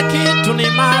 kila kitu ni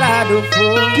maradufu.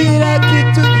 Kila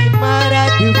kitu ni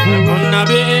maradufu. Kuna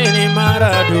bei ni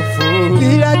maradufu.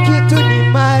 Kila kitu ni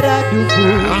maradufu.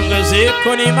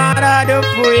 Ongezeko ni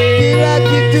maradufu. Kila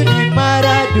kitu ni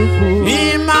maradufu.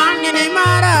 Imani ni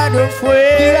maradufu.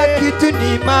 Kila kitu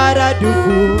ni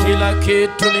maradufu. Kila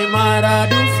kitu ni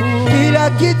maradufu. Kila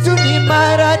kitu ni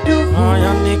maradufu.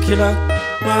 Yani kila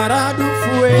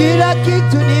maradufu. Kila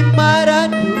kitu ni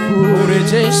maradufu.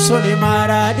 Urejesho ni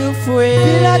maradufu.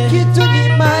 Kila kitu ni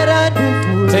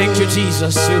maradufu. Thank you,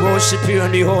 Jesus. We worship you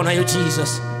and we honor you,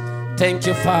 Jesus. Thank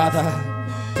you, Father.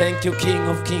 Thank you, King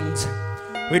of Kings.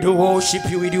 We do worship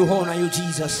you, we do honor you,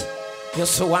 Jesus. You're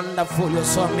so wonderful, you're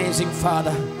so amazing,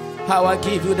 Father. How I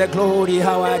give you the glory,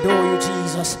 how I adore you,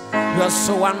 Jesus. You are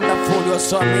so wonderful, you are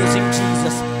so amazing,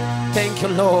 Jesus. Thank you,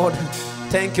 Lord.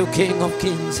 Thank you, King of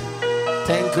Kings.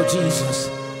 Thank you, Jesus.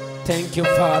 Thank you,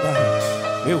 Father.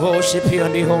 We worship you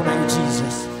and we honor you,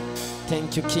 Jesus.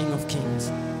 Thank you, King of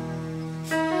Kings.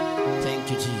 Thank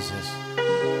you, Jesus.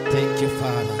 Thank you,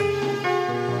 Father.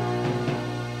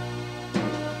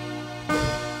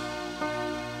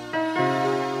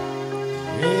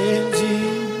 Enzi,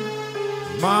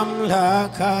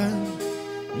 mamlaka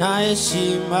na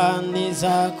heshima ni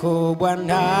zako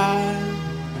Bwana,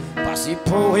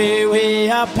 pasipo wewe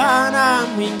hapana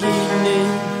mwingine,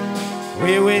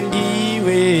 wewe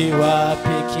ndiwe wa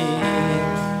pekee.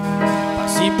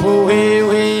 Pasipo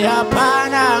wewe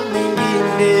hapana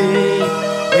mwingine,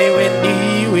 wewe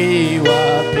ndiwe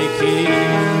wa pekee.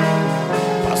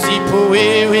 Pasipo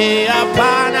wewe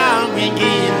hapana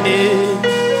mwingine,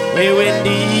 wewe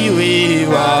ndiwe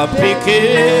wa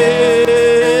pekee.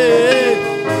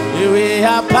 Wewe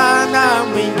hapana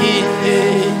mwingine,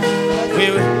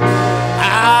 wewe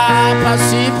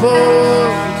pasipo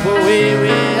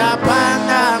wewe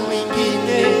hapana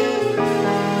mwingine.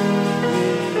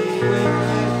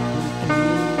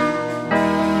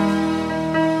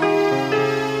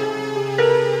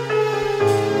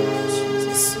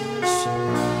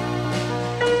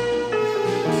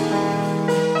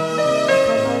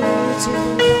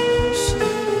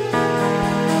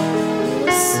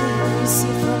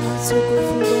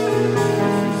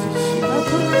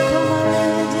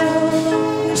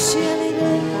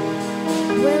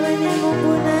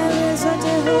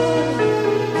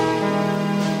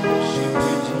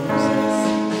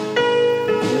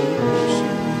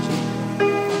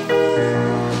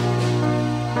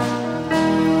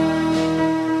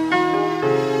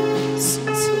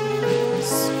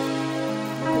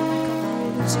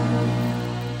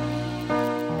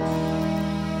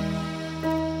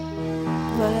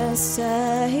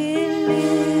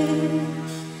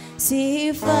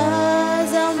 sifa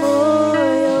za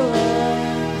moyo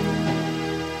wangu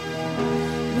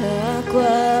na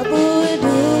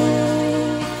kuabudu.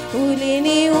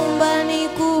 Uliniumba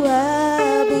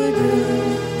nikuabudu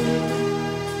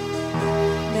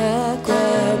na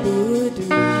kuabudu.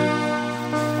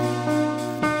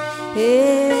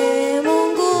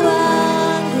 Mungu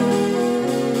wangu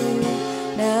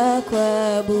na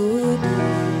kuabudu.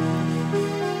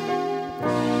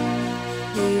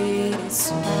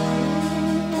 Yesu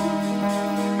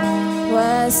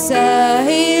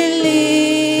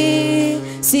wastahili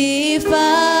sifa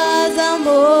za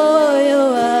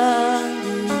moyo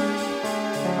wangu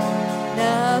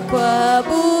na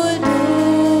kuabudu.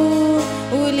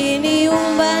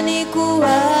 Uliniumba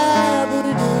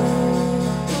nikuabudu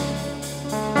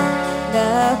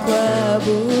na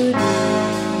kuabudu.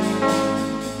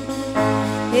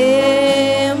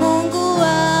 Mungu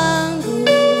wangu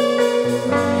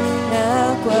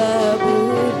na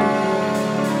kuabudu.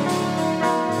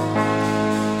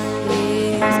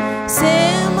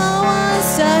 Sema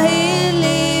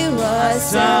wastahili,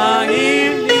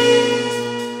 wastahili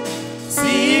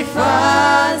sifa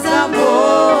za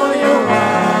moyo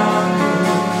wangu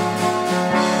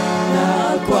na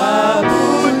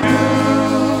kuabudu.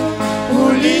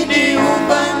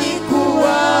 Uliniumba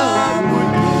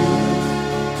nikuabudu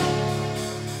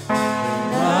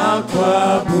na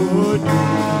kuabudu.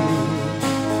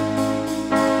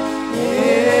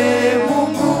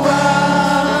 Mungu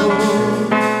wangu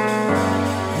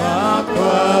na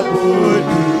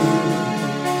kuabudu.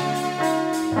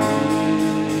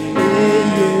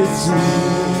 Yesu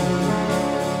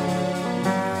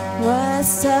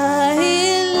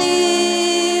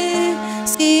wastahili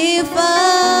sifa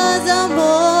za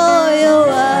moyo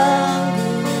wangu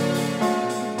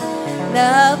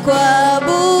na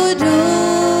kuabudu.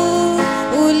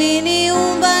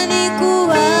 Uliniumba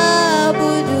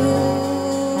nikuabudu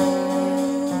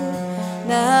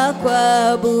na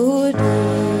kuabudu.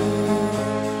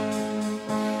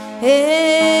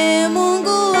 Mungu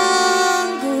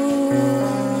wangu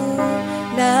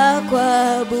na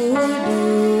kuabudu.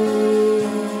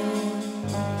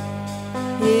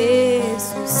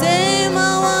 Yesu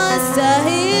sema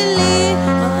wastahili,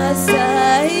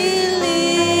 wastahili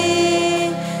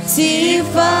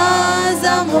sifa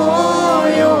za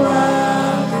moyo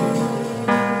wangu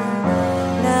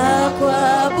na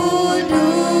kuabudu.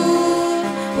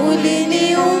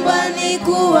 Uliniumba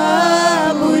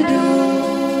nikuabudu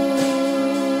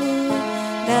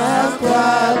na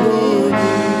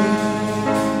kuabudu.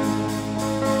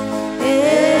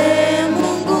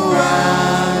 Mungu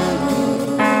wangu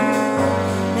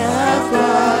na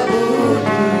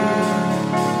kuabudu.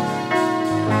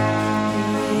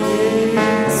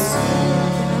 Yesu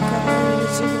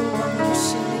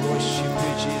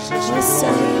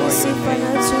wastahili sifa na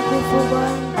utukufu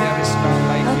Bwana.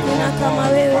 Hakuna kama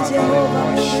wewe Jehova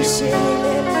Mungu uliye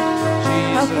milele.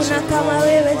 Hakuna kama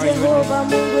wewe Jehova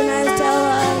Mungu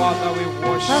unayetawala.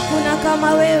 Hakuna kama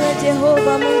wewe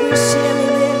Jehova Mungu uliye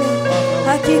milele.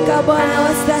 Hakika Bwana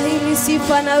wastahili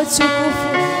sifa na utukufu.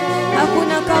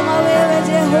 Hakuna kama wewe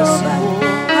Jehova.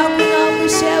 Hakuna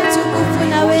mwisho utukufu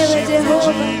na wewe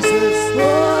Jehova.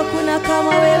 Hakuna kama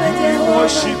wewe Jehova.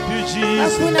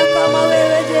 Hakuna kama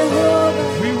wewe Jehova.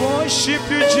 We worship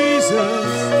you,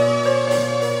 Jesus.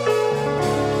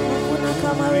 Hakuna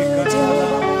kama wewe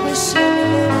Jehova Mungu uliye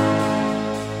milele.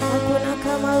 Hakuna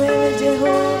kama wewe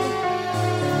Jehova.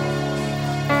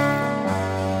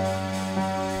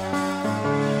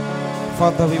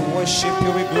 Father, we worship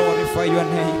you, we glorify your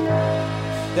name.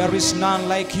 There is none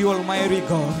like you, Almighty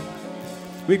God.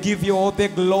 We give you all the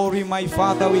glory, my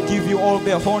Father. We give you all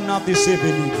the honor this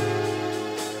evening.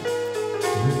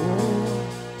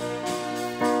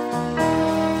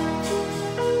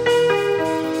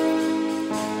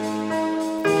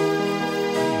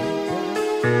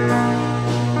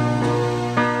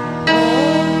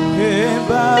 Hey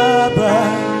Baba,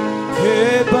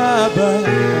 hey Baba,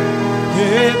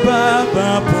 hey Baba,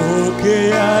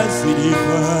 pokea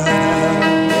sifa.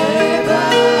 Hey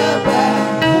Baba,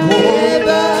 hey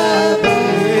Baba,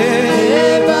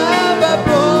 hey Baba,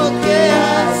 pokea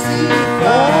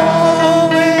sifa. Oh,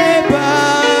 hey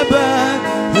Baba,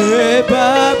 hey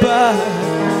Baba,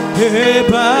 hey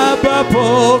Baba,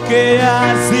 pokea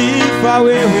sifa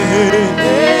wewe.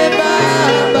 Hey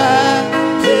Baba,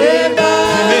 hey Baba,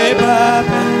 Hey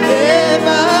Baba, hey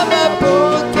Baba,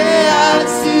 pokea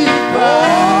sifa.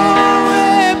 oh,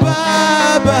 hey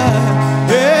Baba,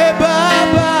 hey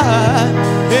Baba,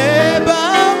 hey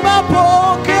Baba,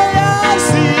 pokea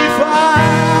sifa.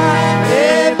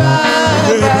 Hey Baba,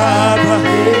 Hey Baba,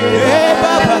 hey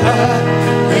Baba,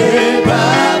 hey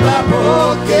Baba,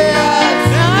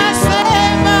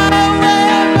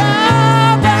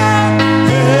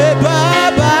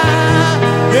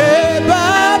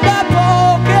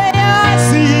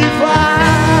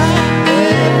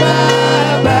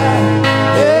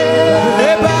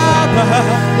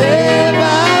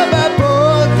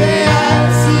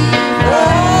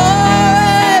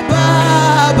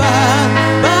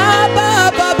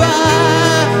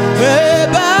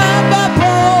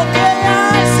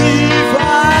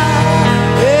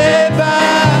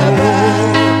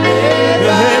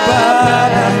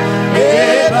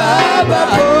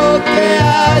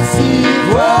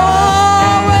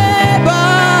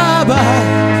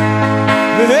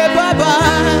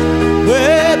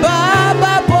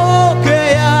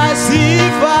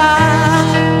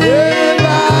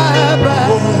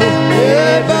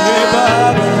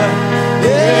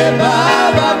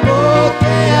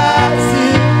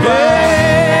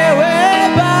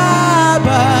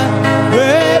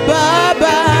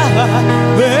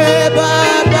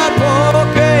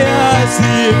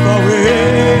 sifa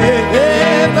wewe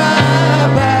Baba,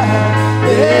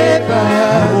 Baba,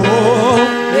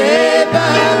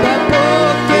 Baba,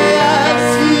 pokea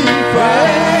sifa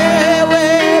wewe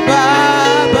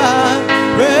Baba,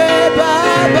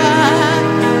 Baba,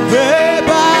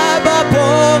 Baba,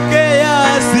 pokea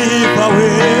sifa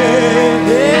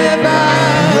wewe Baba,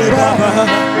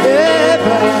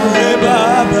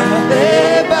 Baba,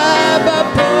 Baba,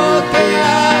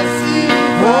 pokea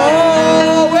sifa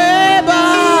wewe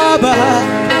Baba,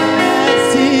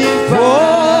 sifa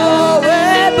wewe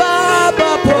Baba,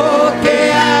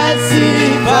 pokea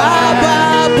sifa Baba,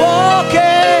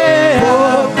 pokea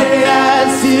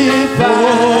sifa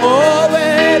wewe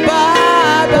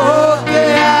Baba,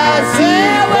 pokea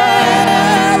sifa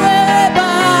wewe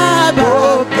Baba,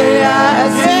 pokea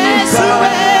sifa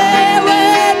wewe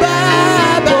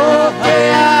Baba,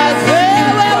 pokea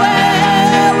sifa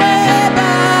wewe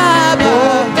Baba,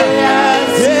 pokea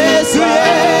sifa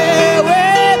wewe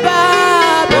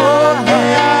Baba,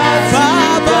 pokea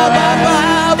sifa Baba,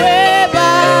 wewe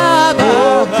Baba,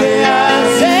 pokea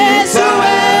sifa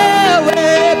wewe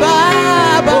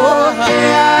Baba,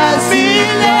 pokea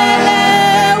milele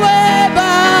wewe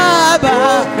Baba,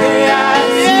 pokea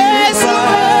Yesu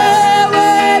wewe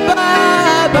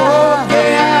Baba,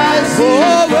 pokea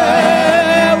sifa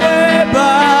wewe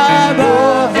Baba,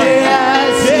 pokea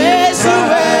Yesu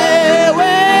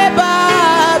wewe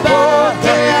Baba,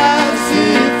 pokea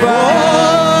sifa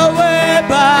wewe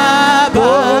Baba,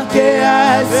 pokea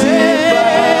sifa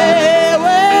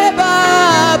wewe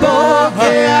Baba,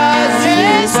 pokea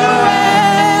Yesu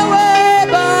wewe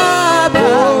Baba,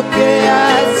 pokea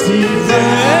sifa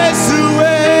Yesu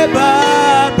wewe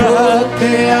Baba,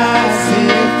 pokea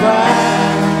sifa.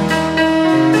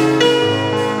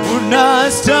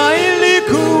 Unastahili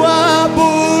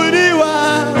kuabudiwa,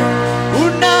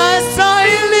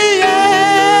 unastahili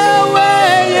yewe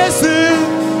Yesu,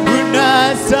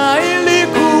 unastahili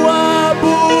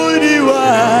kuabudiwa,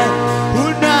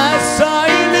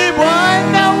 unastahili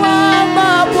Bwana wa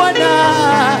mabwana,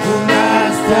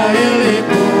 unastahili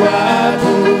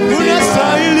kuabudiwa,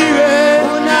 unastahili wewe,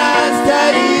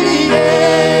 unastahili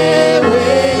yewe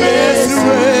Yesu,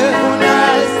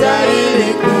 unastahili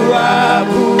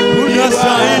kuabudiwa,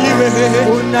 unastahili wewe,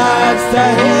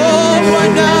 unastahili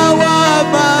Bwana wa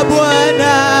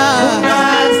mabwana,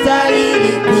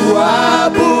 unastahili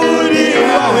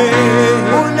kuabudiwa wewe,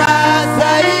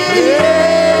 unastahili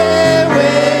wewe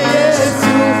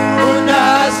Yesu,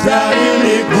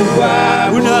 unastahili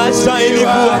kuabudiwa, unastahili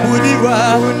kuabudiwa,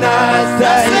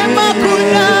 unasema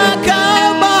kuna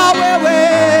kama wewe,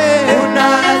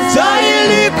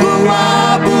 unastahili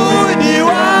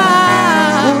kuabudiwa,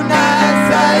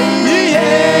 unastahili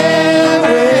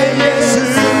wewe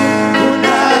Yesu,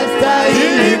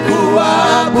 unastahili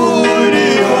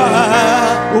kuabudiwa,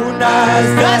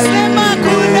 unasema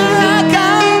kuna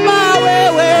kama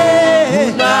wewe,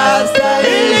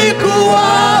 unastahili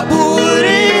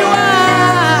kuabudiwa,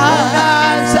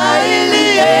 unastahili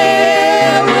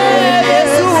wewe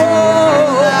Yesu,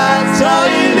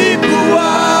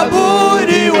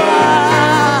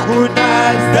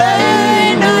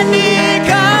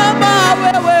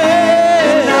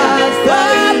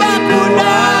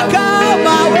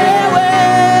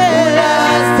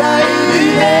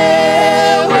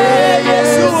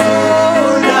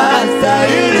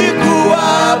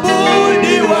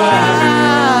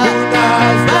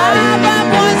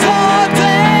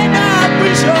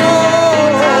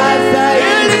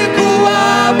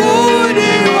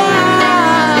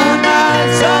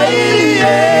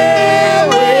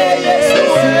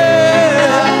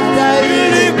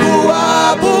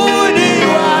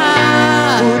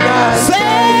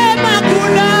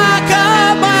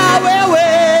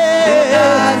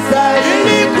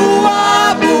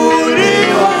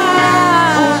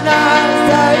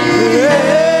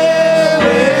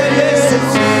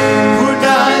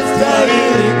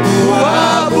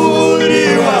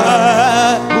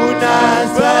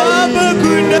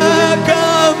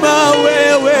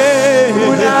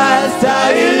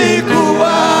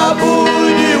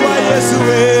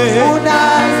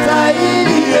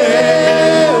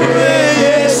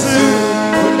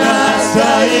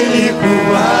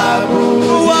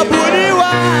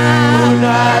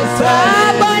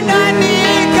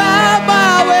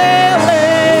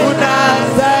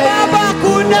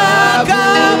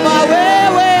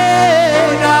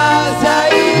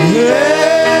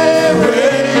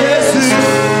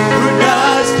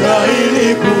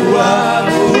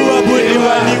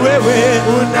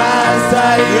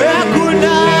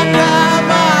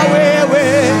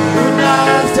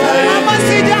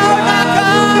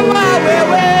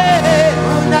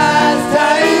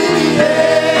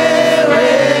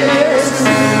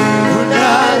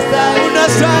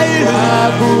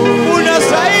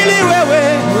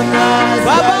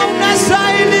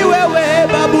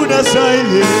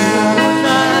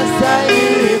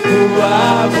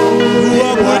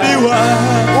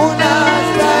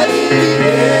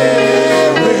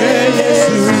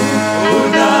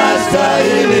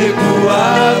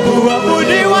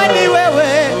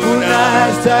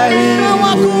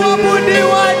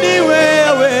 Wakuabudiwa ni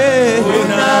wewe,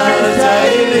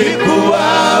 unastahili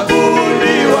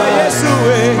kuabudiwa Yesu,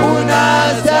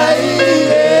 unastahili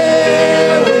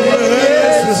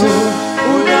Yesu,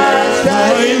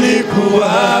 unastahili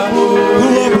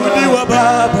kuabudiwa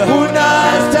Baba,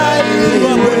 unastahili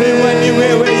kuabudiwa ni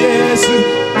wewe Yesu,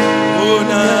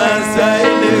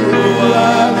 unastahili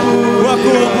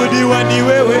kuabudiwa ni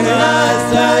wewe,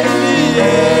 unastahili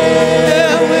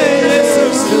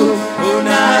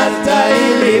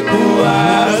unastahili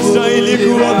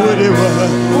kuabudiwa,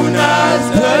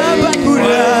 unastahili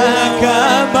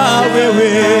kama wewe,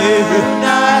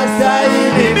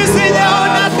 unastahili. Mimi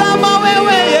sijaona kama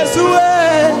wewe Yesu,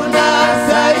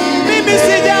 unastahili. Mimi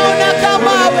sijaona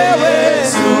kama wewe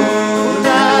Yesu,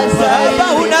 unastahili.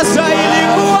 Unastahili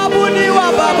kuabudiwa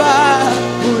Baba,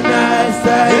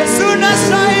 unastahili. Yesu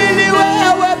unastahili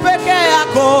wewe peke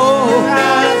yako,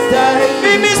 unastahili.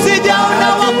 Mimi sijaona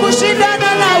wa kushindana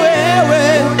na wewe,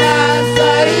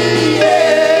 unastahili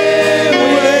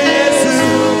wewe Yesu,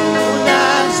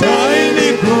 unastahili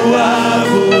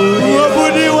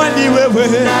kuabudiwa ni wewe,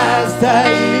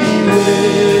 unastahili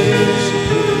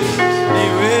ni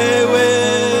wewe,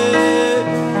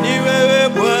 ni wewe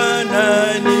Bwana,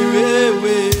 ni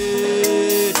wewe,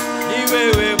 ni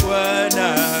wewe Bwana,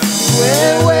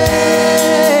 wewe,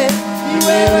 ni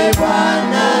wewe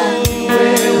Bwana, ni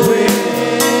wewe,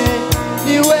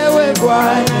 ni wewe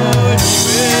Bwana,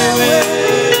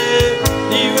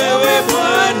 ni wewe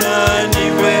Bwana, ni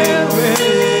wewe,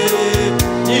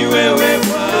 ni wewe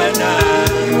Bwana,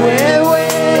 wewe,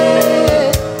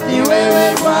 ni wewe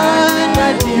Bwana,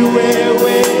 ni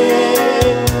wewe,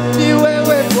 ni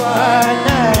wewe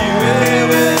Bwana, ni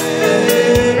wewe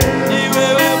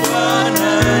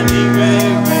Bwana, ni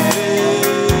wewe,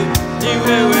 ni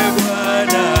wewe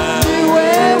Bwana, ni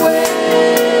wewe,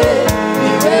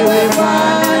 ni wewe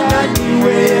Bwana, ni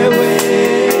wewe,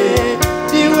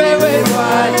 ni wewe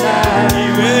Bwana, ni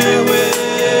wewe,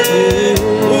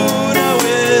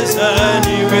 unaweza,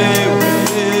 ni wewe,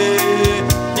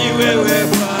 ni wewe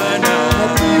Bwana,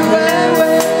 ni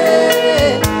wewe,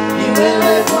 ni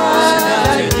wewe Bwana,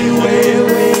 ni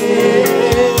wewe,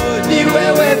 ni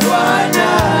wewe Bwana,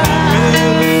 ni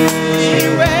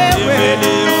wewe,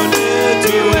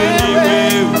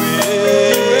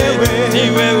 ni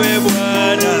wewe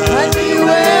Bwana, ni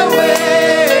wewe,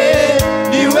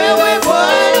 ni wewe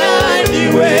Bwana, ni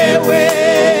wewe,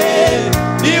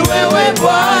 ni wewe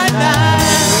Bwana,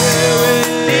 ni wewe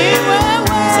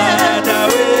msaada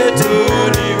wetu,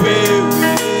 ni wewe,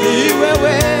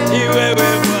 ni wewe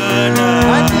Bwana,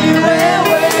 ni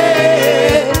wewe,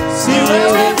 si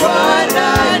wewe Bwana,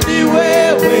 ni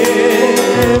wewe,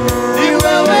 ni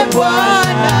wewe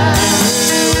Bwana,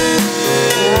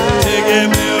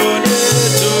 tegemeo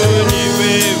letu ni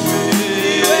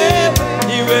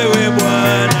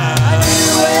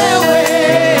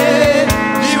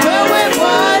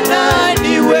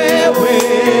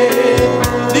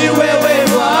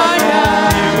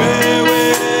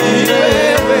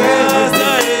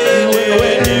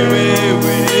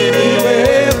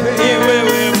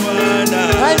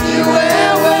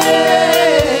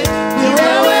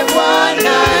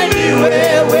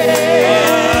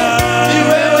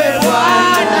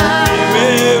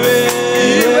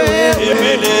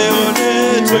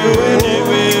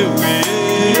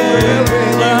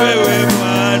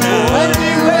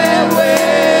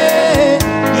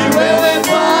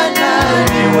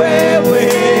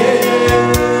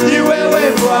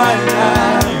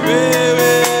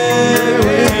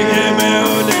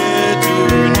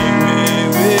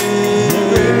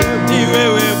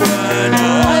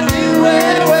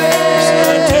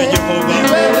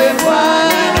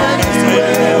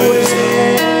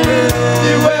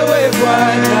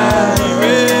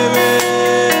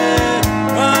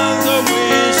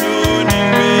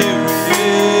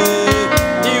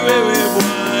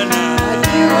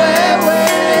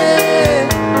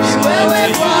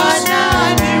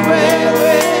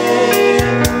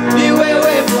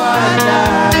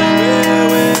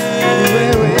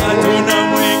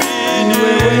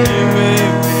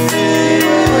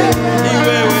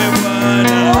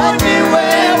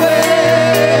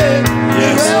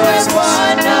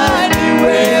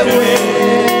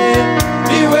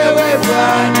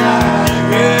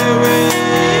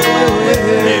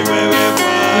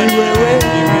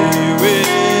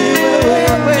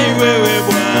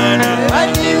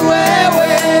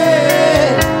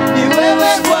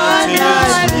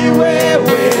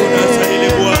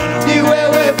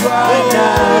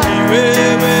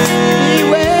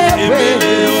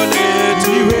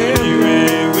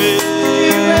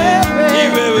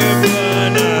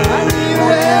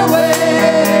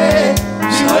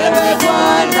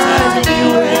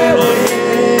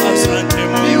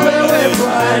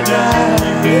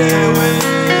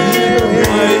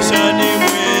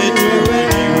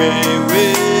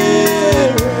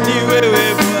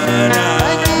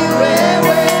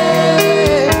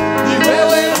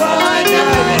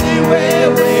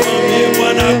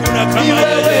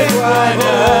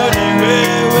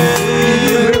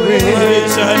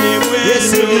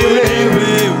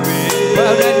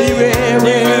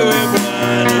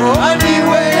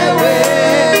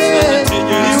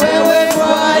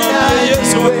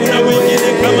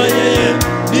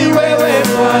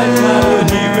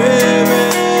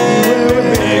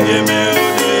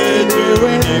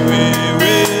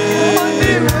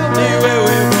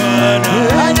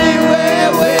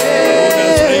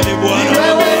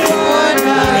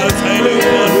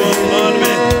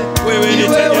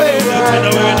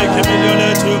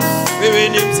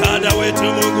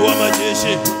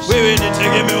majeshi. Wewe ni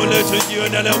tegemeo letu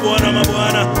jioni ya leo Bwana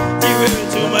mabwana. Ni wewe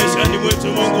tu maishani mwetu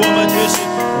Mungu wa majeshi.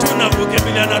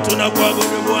 Tunakukimbilia na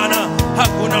tunakuabudu Bwana.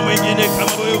 Hakuna mwingine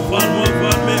kama wewe mfalme wa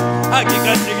falme.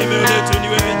 Hakika tegemeo letu ni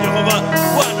wewe Jehova.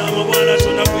 Bwana mabwana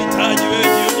tunakuhitaji wewe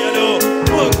jioni ya leo.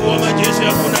 Mungu wa majeshi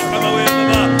hakuna kama wewe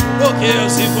Baba. Pokea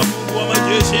sifa Mungu wa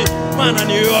majeshi. Maana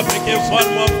ni wewe pekee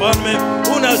mfalme wa falme.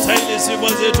 Unastahili sifa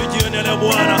zetu jioni ya leo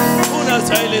Bwana.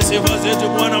 Unastahili sifa zetu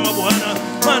Bwana mabwana.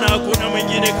 Maana hakuna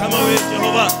mwingine kama wewe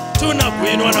Jehova.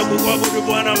 Tunakuinua na kukuabudu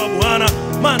Bwana mabwana.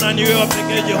 Maana ni wewe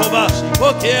pekee Jehova.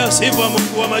 Pokea sifa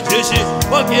Mungu wa majeshi.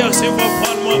 Pokea sifa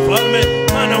mfalme wa falme.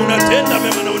 Maana unatenda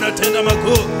mema na unatenda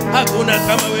makuu. Hakuna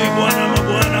kama wewe Bwana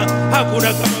mabwana.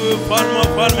 Hakuna kama wewe mfalme wa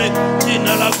falme.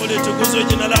 Jina lako litukuzwe,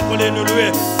 jina lako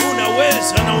liinuliwe.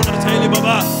 Unaweza na unastahili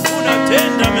Baba.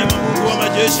 Unatenda mema Mungu wa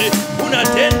majeshi.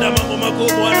 Unatenda mambo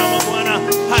makuu Bwana mabwana.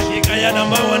 Hakika yale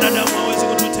ambayo wanadamu hawezi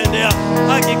kututendea.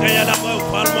 Hakika yale ambayo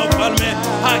mfalme wa falme.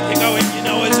 Hakika wengine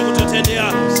hawezi kututendea.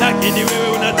 Lakini wewe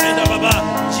unatenda Baba.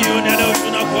 Jioni ya leo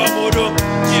tunakuabudu.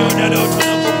 Jioni ya leo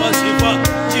tunakupa sifa.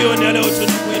 Jioni ya leo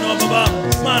tunakuinua Baba.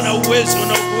 Maana uwezo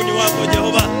na ukuni wako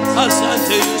Jehova.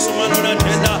 Asante Yesu maana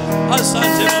unatenda.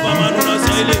 Asante Baba maana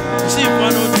unastahili. Sifa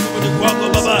na utukufu kwako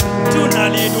Baba.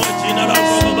 Tunaliinua jina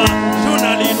lako Baba.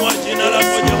 Tunaliinua jina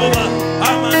lako Jehova.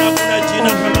 Maana hakuna jina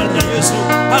kama la Yesu.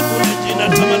 Hakuna jina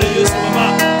kama la Yesu Baba.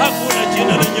 Hakuna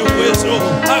jina lenye uwezo.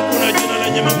 Hakuna jina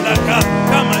lenye mamlaka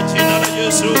kama jina la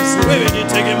Yesu. Wewe ni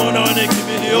tegemeo na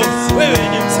wanakimbilio. Wewe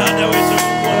ni msaada wetu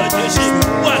Mungu wa majeshi.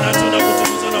 Bwana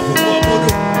tunakutukuza na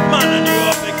kukuabudu. Maana ni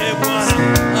wewe pekee Bwana.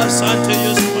 Asante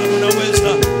Yesu maana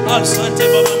unaweza. Asante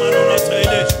Baba maana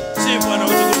unastahili. Sifa na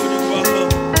utukufu kwako.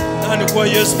 Na ni kwa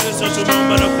Yesu Kristo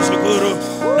tumeomba na kushukuru.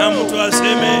 Na mtu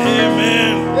aseme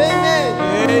amen. Amen.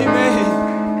 Amen.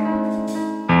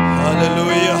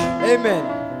 Hallelujah. Amen.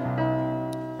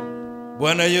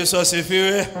 Bwana Yesu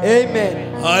asifiwe.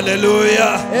 Amen.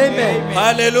 Hallelujah. Amen.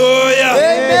 Hallelujah.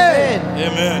 Amen.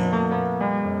 Amen.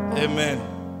 Amen.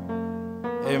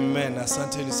 Amen.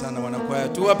 Asanteni sana wanakwaya.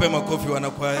 Tuwape makofi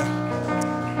wanakwaya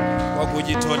kwa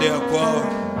kujitolea kwao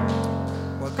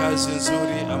kwa kazi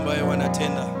nzuri ambayo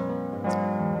wanatenda.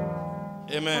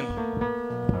 Amen.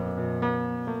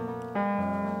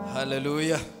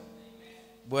 Hallelujah.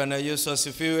 Bwana Yesu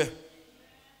asifiwe.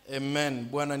 Amen.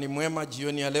 Bwana ni mwema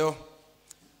jioni ya leo.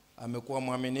 Amekuwa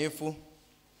mwaminifu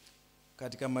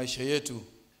katika maisha yetu.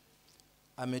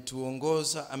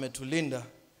 Ametuongoza, ametulinda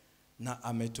na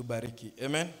ametubariki.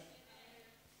 Amen.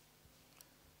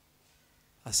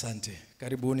 Asante.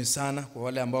 Karibuni sana kwa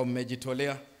wale ambao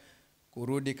mmejitolea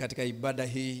kurudi katika ibada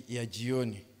hii ya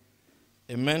jioni.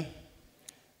 Amen.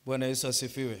 Bwana Yesu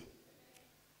asifiwe.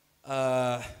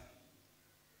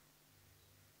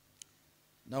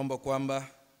 Naomba kwamba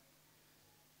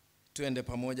tuende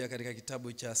pamoja katika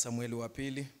kitabu cha Samueli wa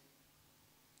pili.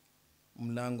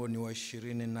 Mlango ni wa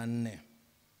 24.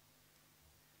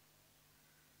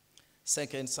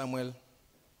 2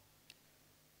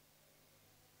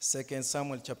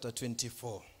 Samuel chapter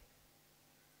 24.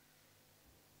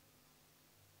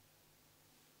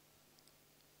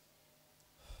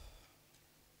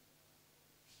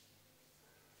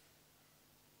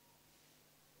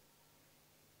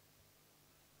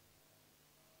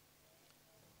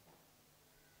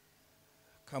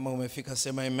 Kama umefika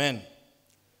sema amen.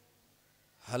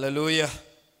 Hallelujah.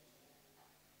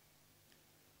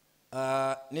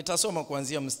 Nitasoma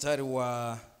kuanzia mstari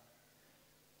wa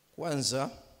kwanza.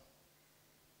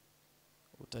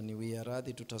 Utaniwia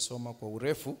radhi tutasoma kwa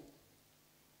urefu.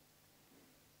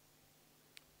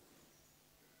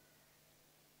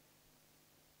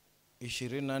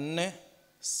 (24)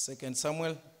 2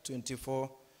 Samuel 24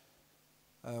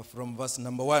 from verse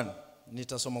number 1.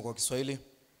 Nitasoma kwa Kiswahili.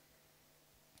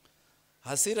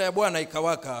 Hasira ya Bwana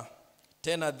ikawaka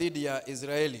tena dhidi ya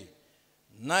Israeli,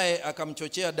 naye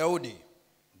akamchochea Daudi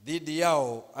dhidi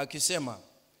yao akisema,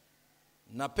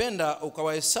 napenda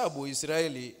ukawahesabu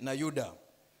Israeli na Yuda.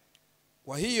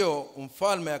 Kwa hiyo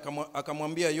mfalme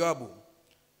akamwambia Yoabu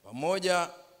pamoja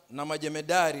na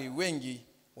majemedari wengi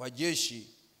wa jeshi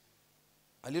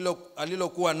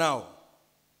alilokuwa nao,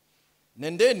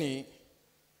 nendeni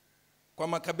kwa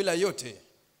makabila yote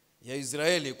ya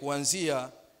Israeli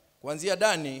kuanzia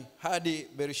Dani hadi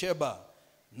Beersheba,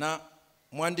 na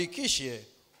muandikishe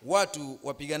watu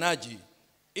wapiganaji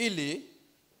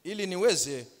ili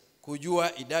niweze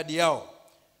kujua idadi yao.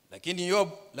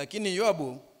 Lakini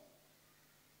Yoabu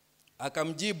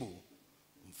akamjibu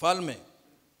mfalme,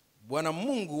 Bwana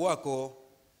Mungu wako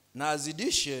na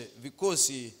azidishe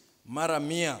vikosi mara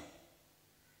 100.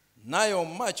 Nayo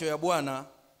macho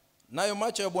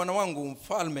ya Bwana wangu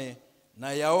mfalme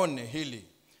na yaone hili.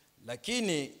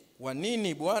 Lakini kwa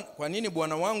nini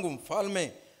bwana wangu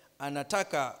mfalme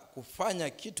anataka kufanya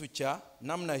kitu cha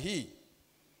namna hii?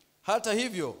 Hata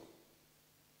hivyo,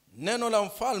 neno la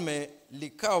mfalme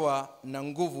likawa na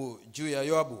nguvu juu ya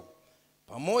Yoabu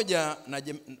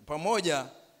pamoja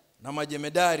na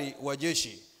majemedari wa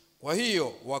jeshi. Kwa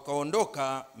hiyo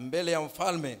wakaondoka mbele ya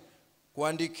mfalme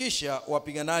kuandikisha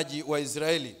wapiganaji wa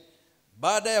Israeli.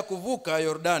 Baada ya kuvuka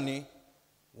Yordani,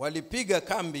 walipiga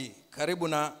kambi karibu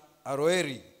na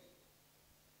Aroeri.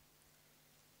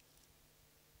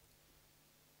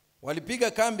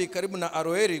 Walipiga kambi karibu na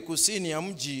Aroeri, kusini ya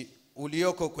mji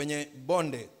ulioko kwenye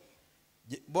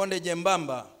bonde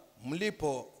jembamba.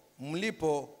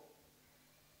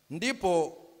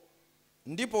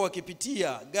 Ndipo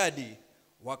wakipitia Gadi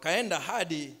wakaenda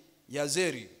hadi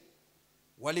Yazeri.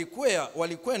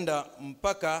 Walikwenda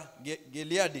mpaka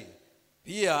Gileadi,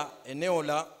 pia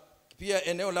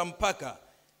eneo la mpaka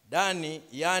Dani,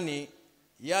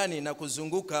 yani na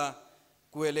kuzunguka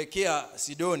kuelekea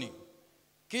Sidoni.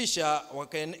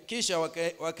 Kisha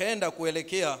wakaenda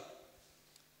kuelekea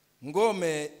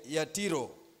ngome ya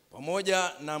Tiro,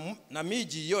 pamoja na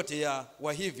miji yote ya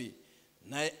Wahivi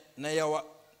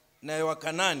na ya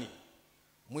Wakanani.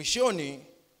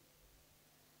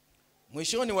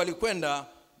 Mwishoni walikwenda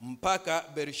mpaka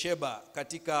Beersheba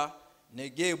katika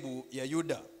Negebu ya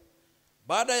Yuda.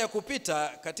 Baada ya kupita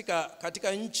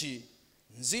katika nchi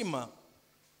nzima,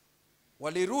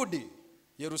 walirudi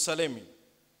Yerusalemu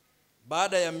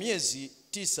baada ya miezi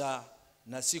 9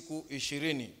 na siku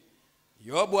 20.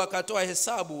 Yoabu akatoa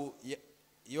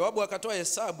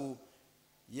hesabu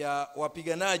ya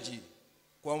wapiganaji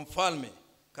kwa mfalme.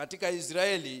 Katika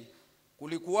Israeli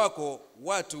kulikuwako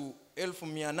watu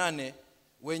 800,000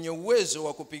 wenye uwezo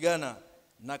wa kupigana,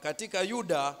 na katika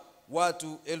Yuda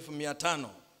watu 500,000.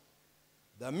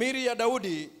 Dhamiri ya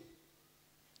Daudi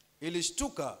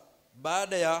ilishtuka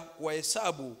baada ya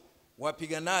kuhesabu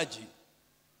wapiganaji,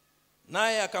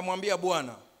 naye akamwambia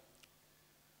Bwana,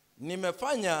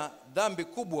 nimefanya dhambi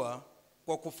kubwa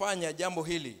kwa kufanya jambo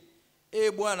hili.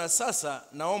 Bwana, sasa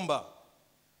naomba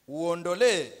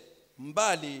uondolee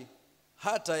mbali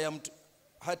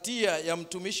hatia ya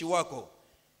mtumishi wako.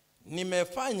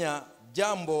 Nimefanya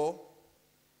jambo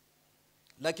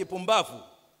la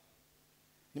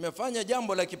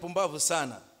kipumbavu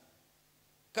sana.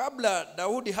 Kabla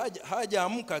Daudi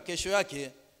hajaamka kesho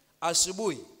yake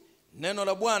asubuhi, neno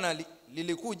la Bwana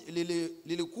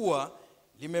lilikuwa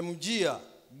limemjia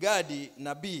Gadi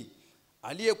nabii,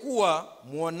 aliyekuwa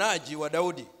muonaji wa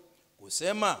Daudi,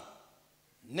 kusema,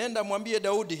 nenda mwambie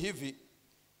Daudi, hivi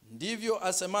ndivyo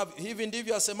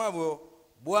asemavyo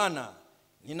Bwana,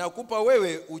 ninakupa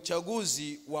wewe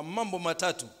uchaguzi wa mambo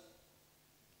matatu.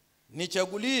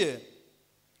 Nichagulie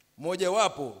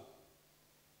mojawapo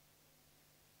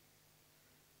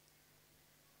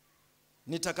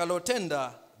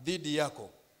nitakalotenda dhidi yako.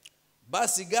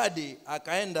 Basi Gadi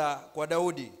akaenda kwa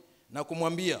Daudi na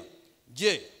kumwambia,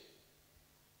 je,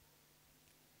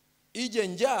 ije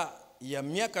njaa ya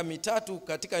miaka 3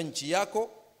 katika nchi yako,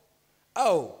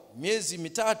 au miezi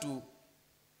 3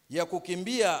 ya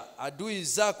kukimbia adui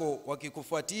zako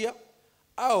wakikufuatia,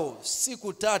 au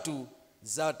siku 3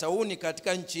 za tauni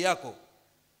katika nchi yako?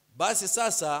 Basi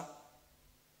sasa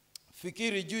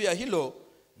fikiri juu ya hilo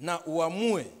na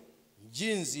uamue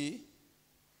jinsi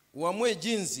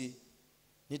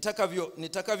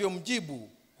nitakavyomjibu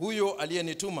huyo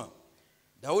aliyenituma.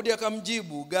 Daudi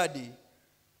akamjibu Gadi,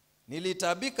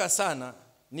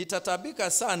 nitatabika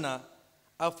sana,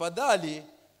 afadhali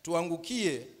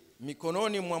tuangukie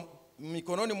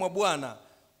mikononi mwa Bwana,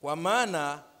 kwa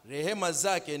maana rehema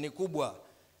zake ni kubwa,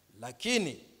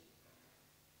 lakini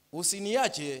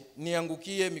usiniache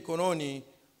niangukie mikononi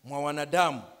mwa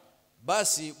wanadamu.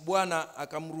 Basi Bwana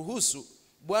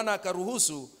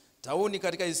akaruhusu tauni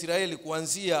katika Israeli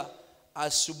kuanzia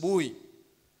asubuhi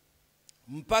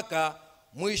mpaka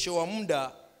mwisho wa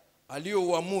muda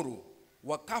aliouamuru.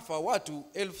 Wakafa watu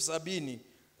 70,000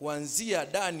 kuanzia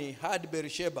Dani hadi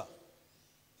Beersheba.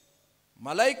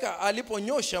 Malaika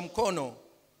aliponyosha mkono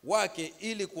wake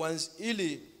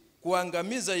ili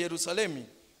kuangamiza Yerusalemu,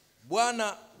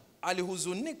 Bwana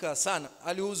alihuzunika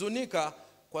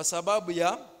kwa sababu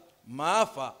ya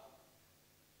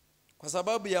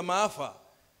maafa.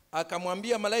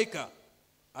 Akamwambia malaika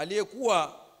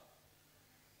aliyekuwa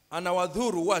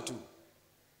anawadhuru watu,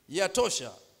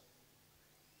 yatosha,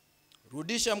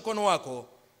 rudisha mkono wako.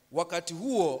 Wakati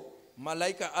huo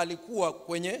malaika alikuwa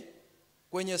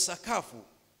kwenye sakafu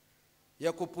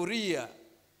ya kupuria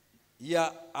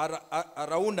ya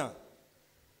Arauna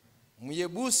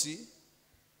Myebusi.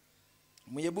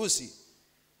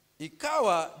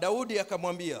 Ikawa Daudi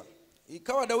akamwambia,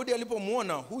 ikawa Daudi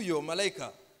alipomuona huyo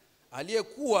malaika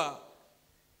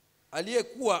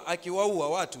aliyekuwa akiwaua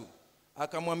watu,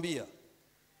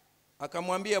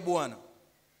 akamwambia Bwana,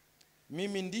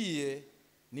 mimi ndiye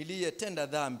niliyetenda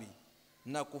dhambi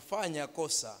na kufanya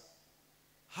kosa.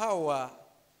 Hawa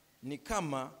ni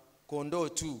kama kondoo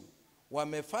tu,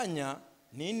 wamefanya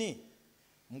nini?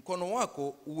 Mkono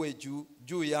wako uwe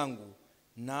juu yangu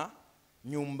na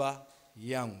nyumba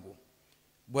yangu.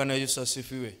 Bwana Yesu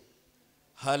asifiwe.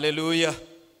 Haleluya.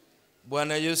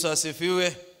 Bwana Yesu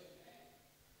asifiwe.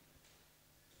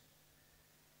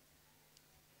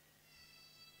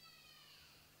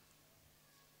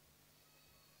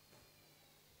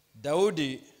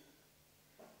 Daudi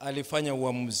alifanya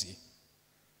uamuzi,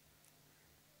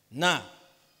 na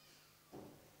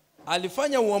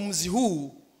alifanya uamuzi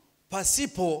huu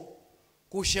pasipo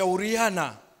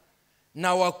kushauriana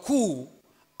na wakuu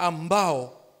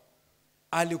ambao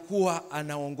alikuwa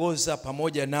anaongoza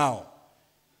pamoja nao.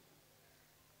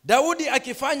 Daudi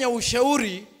akifanya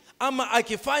ushauri ama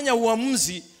akifanya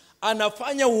uamuzi,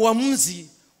 anafanya uamuzi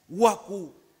wa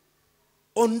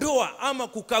kuondoa ama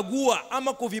kukagua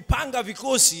ama kuvipanga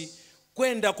vikosi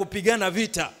kwenda kupigana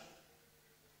vita.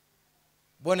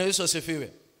 Bwana Yesu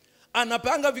asifiwe.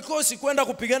 Anapanga vikosi kwenda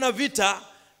kupigana vita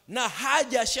na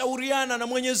hajashauriana na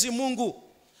Mwenyezi Mungu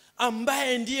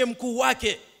ambaye ndiye mkuu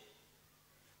wake.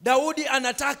 Daudi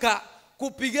anataka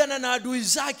kupigana na adui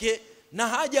zake na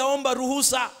hajaomba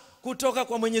ruhusa kutoka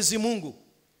kwa Mwenyezi Mungu.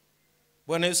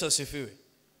 Bwana Yesu asifiwe.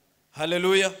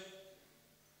 Haleluya.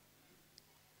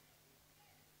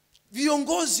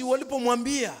 Viongozi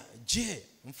walipomwambia, je,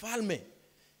 mfalme,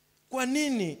 kwa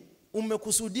nini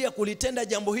umekusudia kulitenda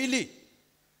jambo hili?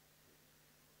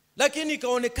 Lakini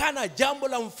ikaonekana jambo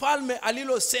la mfalme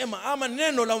alilosema ama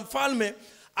neno la mfalme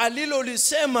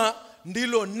alilolisema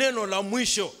ndilo neno la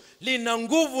mwisho. Lina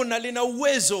nguvu na lina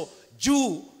uwezo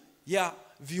juu ya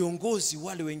viongozi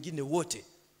wale wengine wote.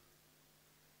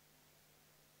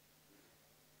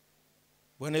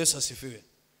 Bwana Yesu asifiwe.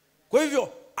 Kwa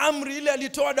hivyo amri ile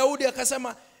alitoa Daudi,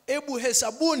 akasema, hebu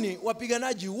hesabuni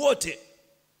wapiganaji wote.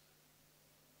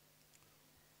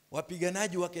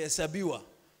 Wapiganaji wakahesabiwa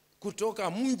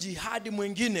kutoka mji hadi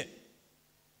mwingine.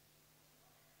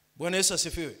 Bwana Yesu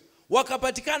asifiwe.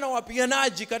 Wakapatikana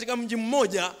wapiganaji katika mji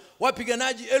mmoja,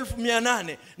 wapiganaji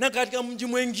 1800, na katika mji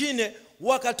mwingine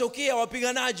wakatokea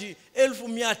wapiganaji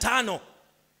 1500.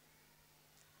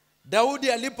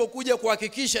 Daudi alipokuja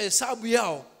kuhakikisha hesabu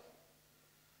yao,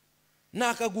 na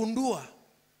akagundua,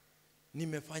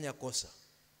 nimefanya kosa.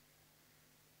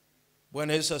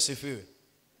 Bwana Yesu asifiwe.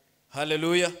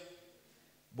 Haleluya.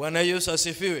 Bwana Yesu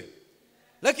asifiwe.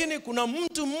 Lakini kuna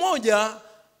mtu mmoja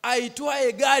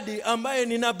aitwaye Gadi ambaye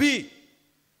ni nabii,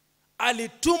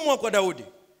 alitumwa kwa Daudi.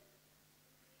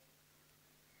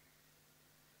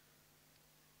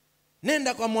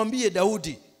 Nenda kumwambie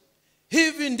Daudi,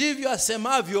 hivi ndivyo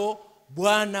asemavyo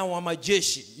Bwana wa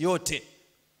majeshi yote.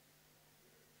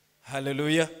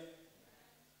 Haleluya.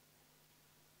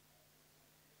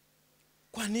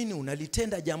 Kwa nini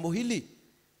unalitenda jambo hili?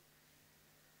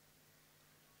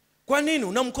 Kwa nini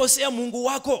unamkosea Mungu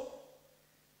wako?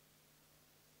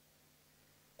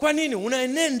 Kwa nini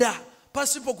unaenenda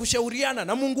pasipo kushauriana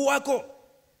na Mungu wako?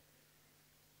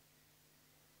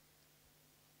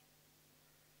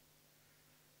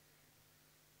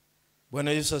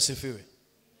 Bwana Yesu asifiwe.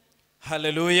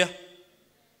 Haleluya.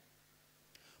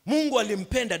 Mungu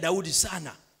alimpenda Daudi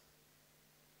sana,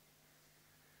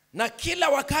 na kila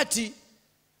wakati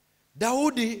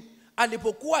Daudi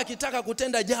alipokuwa akitaka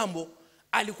kutenda jambo,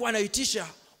 alikuwa anaitisha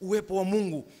uwepo wa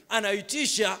Mungu,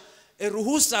 anaitisha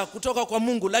ruhusa kutoka kwa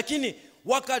Mungu. Lakini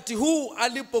wakati huu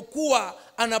alipokuwa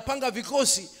anapanga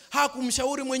vikosi,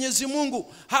 hakumshauri Mwenyezi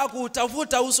Mungu,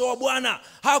 hakutafuta uso wa Bwana,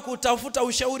 hakutafuta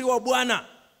ushauri wa Bwana,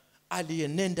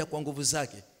 alienenda kwa nguvu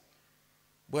zake.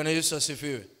 Bwana Yesu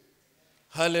asifiwe.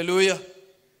 Haleluya.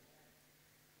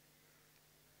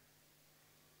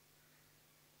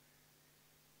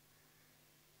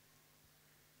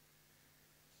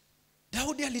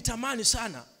 Daudi alitamani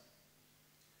sana,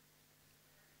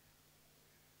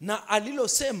 na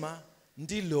alilosema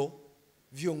ndilo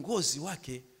viongozi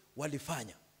wake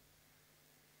walifanya.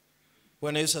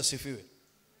 Bwana Yesu asifiwe.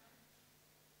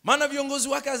 Maana viongozi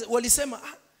wake walisema,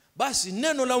 basi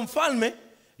neno la mfalme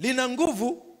lina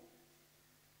nguvu,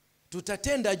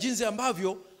 tutatenda jinsi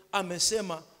ambavyo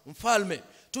amesema mfalme,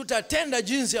 tutatenda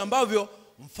jinsi ambavyo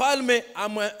mfalme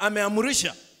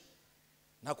ameamrisha.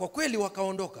 Na kwa kweli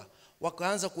wakaondoka,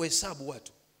 wakaanza kuhesabu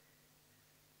watu.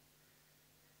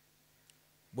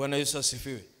 Bwana Yesu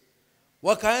asifiwe.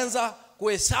 Wakaanza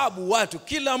kuhesabu watu,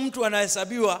 kila mtu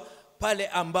anahesabiwa pale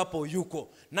ambapo yuko,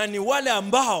 na ni wale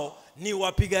ambao ni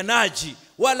wapiganaji,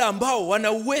 wale ambao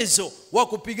wana uwezo wa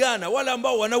kupigana, wale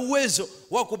ambao wana uwezo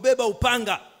wa kubeba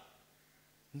upanga,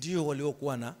 ndio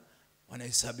waliokuwa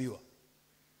wanahesabiwa.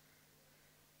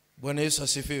 Bwana Yesu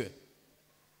asifiwe.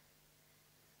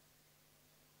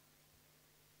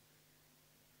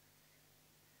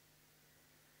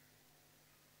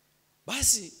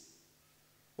 Basi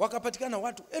wakapatikana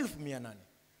watu 1800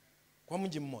 kwa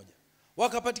mji mmoja,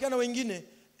 wakapatikana wengine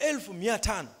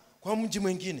 1500 kwa mji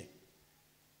mwingine.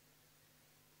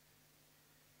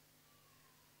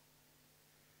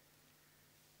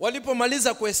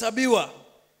 Walipomaliza kuhesabiwa,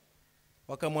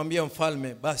 wakamwambia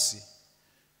mfalme, basi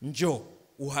njoo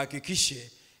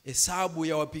uhakikishe hesabu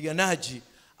ya wapiganaji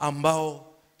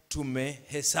ambao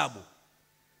tumehesabu.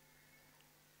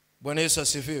 Bwana Yesu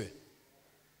asifiwe.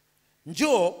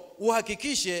 Njoo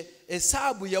uhakikishe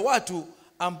hesabu ya watu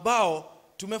ambao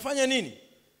tumefanya nini?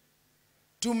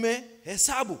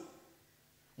 Tumehesabu.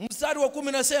 Mstari wa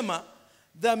 10 nasema,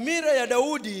 dhamira ya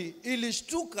Daudi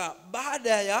ilishtuka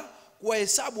baada ya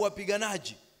kuwahesabu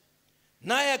wapiganaji,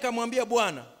 naye akamwambia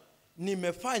Bwana,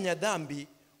 nimefanya dhambi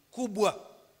kubwa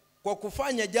kwa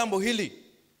kufanya jambo hili.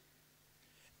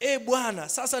 Bwana,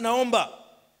 sasa naomba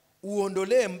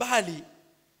uondolee mbali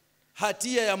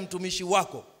hatia ya mtumishi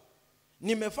wako.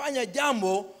 Nimefanya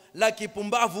jambo la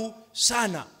kipumbavu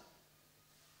sana.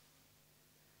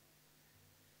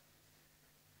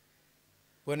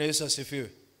 Bwana Yesu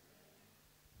asifiwe.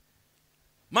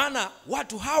 Maana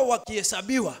watu hao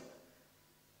wakihesabiwa,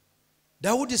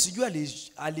 Daudi sijui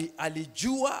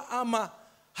alijua ama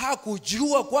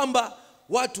hakujua kwamba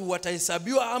watu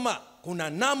watahesabiwa, ama kuna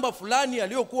namba fulani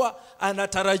aliyokuwa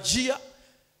anatarajia.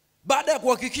 Baada ya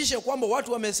kuhakikisha kwamba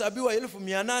watu wamehesabiwa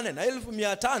 1800 na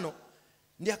 1500,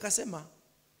 ndiye akasema,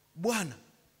 Bwana,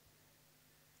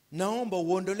 naomba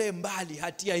uondolee mbali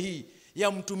hatia hii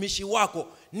ya mtumishi wako.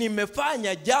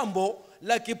 Nimefanya jambo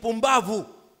la kipumbavu.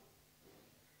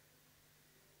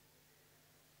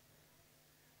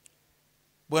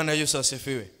 Bwana Yesu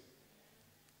asifiwe.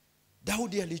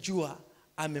 Daudi alijua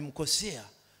amemkosea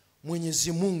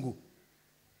Mwenyezi Mungu.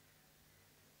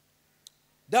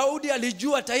 Daudi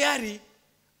alijua tayari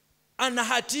ana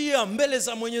hatia mbele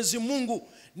za Mwenyezi Mungu.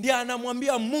 Ndiye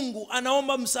anamwambia Mungu,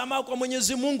 anaomba msamaha kwa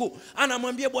Mwenyezi Mungu.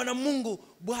 Anamwambia Bwana Mungu,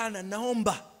 Bwana,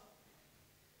 naomba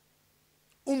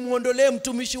umuondolee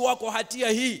mtumishi wako hatia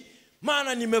hii,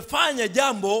 maana nimefanya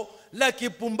jambo la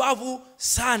kipumbavu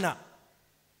sana,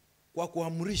 kwa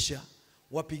kuamrisha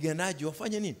wapiganaji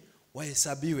wafanye nini?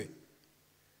 Wahesabiwe.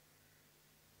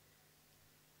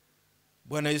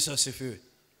 Bwana Yesu asifiwe.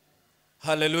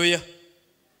 Haleluya.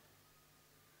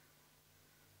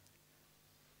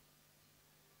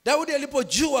 Daudi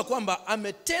alipojua kwamba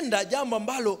ametenda jambo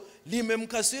ambalo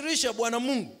limemkasirisha Bwana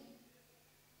Mungu,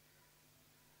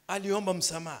 aliomba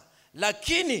msamaha.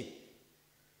 Lakini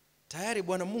tayari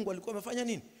Bwana Mungu alikuwa amefanya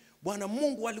nini? Bwana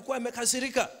Mungu alikuwa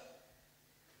amekasirika.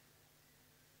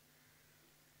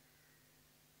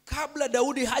 Kabla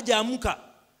Daudi hajaamka,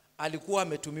 alikuwa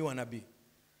ametumiwa nabii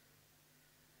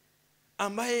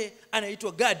ambaye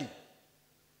anaitwa Gadi.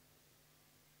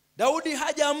 Daudi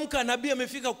hajaamka, nabii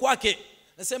amefika kwake,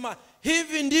 nasema,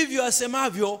 hivi ndivyo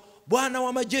asemavyo Bwana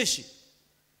wa majeshi.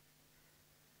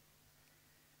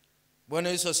 Bwana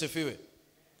Yesu asifiwe.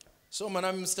 Soma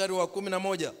nami mstari wa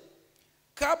 11.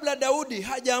 Kabla Daudi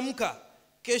hajaamka,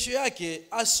 kesho yake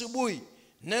asubuhi,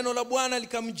 neno la Bwana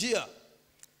likamjia.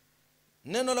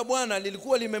 Neno la Bwana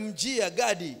lilikuwa limemjia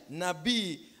Gadi,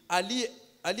 nabii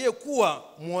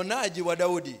aliyekuwa muonaji wa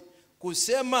Daudi,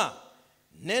 kusema,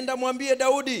 nenda mwambie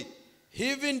Daudi,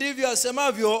 hivi ndivyo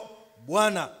asemavyo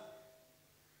Bwana,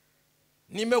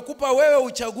 nimekupa wewe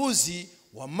uchaguzi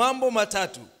wa mambo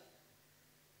matatu,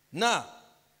 na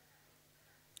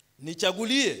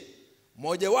nichagulie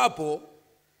mojawapo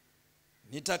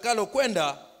nitakalo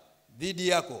kwenda dhidi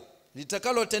yako,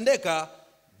 litakalotendeka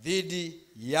dhidi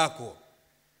yako.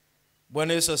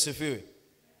 Bwana Yesu asifiwe.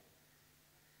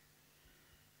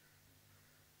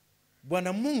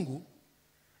 Bwana Mungu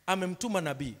amemtuma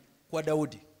nabii kwa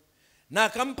Daudi, na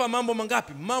akampa mambo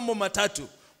mangapi? Mambo matatu.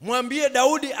 Mwambie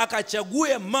Daudi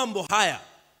akachague mambo haya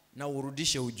na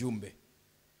urudishe ujumbe.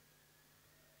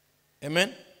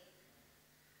 Amen.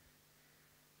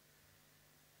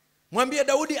 Mwambie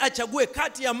Daudi achague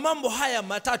kati ya mambo haya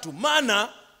matatu,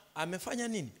 maana amefanya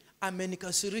nini?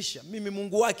 Amenikasirisha mimi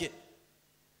Mungu wake.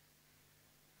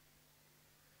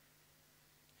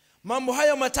 Mambo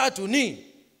haya matatu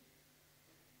ni: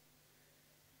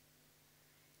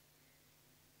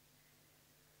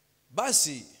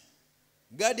 basi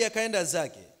Gadi akaenda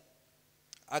zake,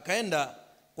 akaenda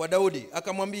kwa Daudi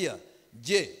akamwambia,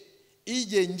 je,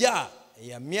 ije njaa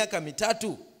ya miaka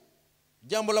mitatu?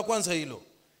 Jambo la kwanza hilo,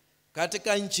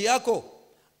 katika nchi yako,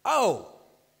 au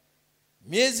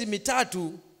miezi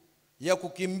mitatu ya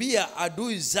kukimbia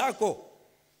adui zako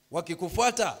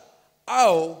wakikufuata,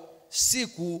 au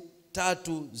siku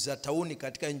 3 za tauni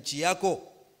katika nchi yako?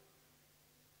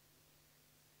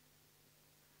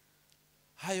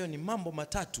 Hayo ni mambo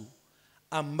matatu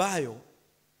ambayo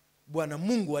Bwana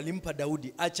Mungu alimpa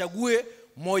Daudi achague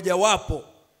mojawapo.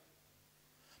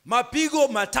 Mapigo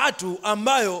matatu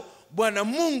ambayo Bwana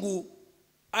Mungu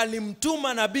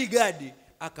alimtuma nabii Gadi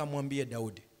akamwambia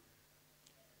Daudi.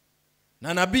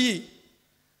 Na nabii,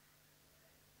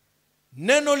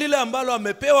 neno lile ambalo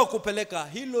amepewa kupeleka,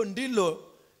 hilo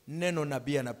ndilo neno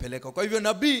nabii anapeleka. Kwa hivyo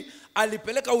nabii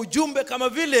alipeleka ujumbe kama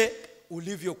vile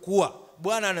ulivyokuwa.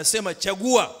 Bwana anasema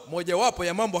chagua mojawapo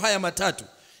ya mambo haya matatu.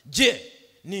 Je,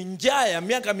 ni njaa ya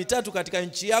miaka mitatu katika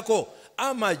nchi yako,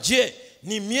 ama je,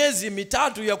 ni miezi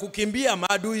mitatu ya kukimbia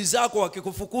maadui zako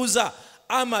wakikufukuza,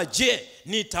 ama je,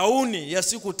 ni tauni ya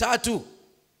siku 3?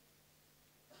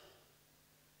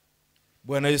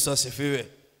 Bwana Yesu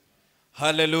asifiwe.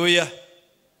 Haleluya.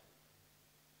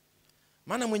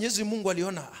 Maana Mwenyezi Mungu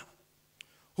aliona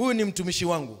huyu ni mtumishi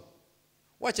wangu,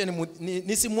 wacha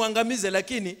nisimuangamize,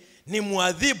 lakini ni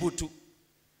muadhibu tu.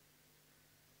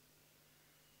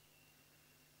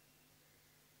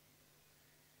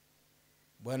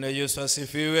 Bwana Yesu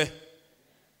asifiwe.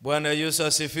 Bwana Yesu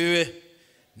asifiwe.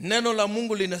 Neno la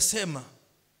Mungu linasema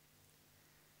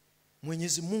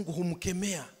Mwenyezi Mungu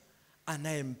humkemea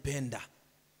anayempenda.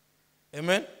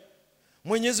 Amen.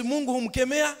 Mwenyezi Mungu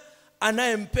humkemea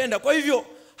anayempenda. Kwa hivyo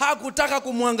hakutaka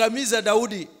kumwangamiza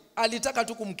Daudi, alitaka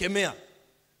tu kumkemea.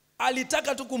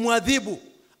 Alitaka tu kumwadhibu,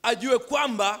 ajue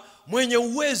kwamba mwenye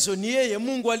uwezo ni yeye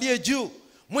Mungu aliye juu,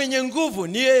 mwenye nguvu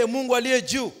ni yeye Mungu aliye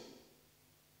juu.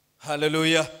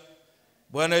 Haleluya.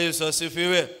 Bwana Yesu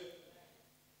asifiwe.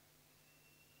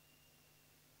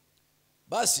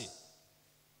 Basi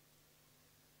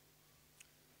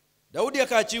Daudi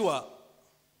akaachiwa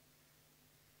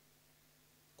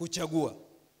kuchagua.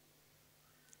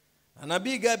 Na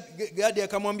nabii Gadi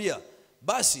akamwambia,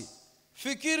 basi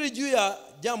fikiri juu ya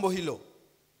jambo hilo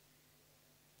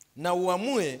na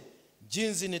uamue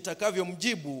jinsi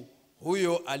nitakavyomjibu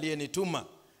huyo aliyenituma.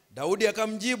 Daudi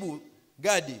akamjibu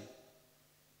Gadi,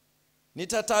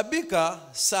 nitataabika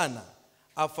sana,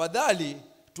 afadhali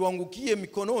tuangukie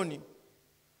mikononi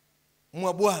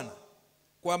mwa Bwana,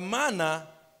 kwa maana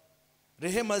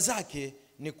rehema zake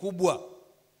ni kubwa.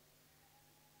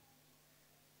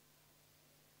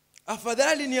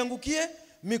 Afadhali niangukie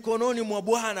mikononi mwa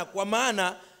Bwana, kwa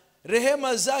maana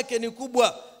rehema zake ni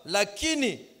kubwa,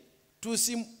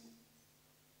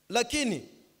 lakini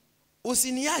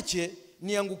usiniache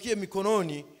niangukie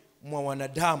mikononi mwa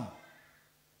wanadamu.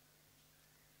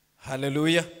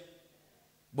 Haleluya.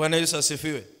 Bwana Yesu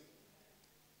asifiwe.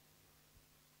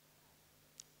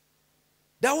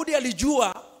 Daudi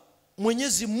alijua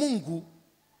Mwenyezi Mungu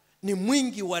ni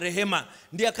mwingi wa rehema,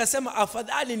 ndiye akasema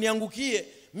afadhali niangukie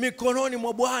mikononi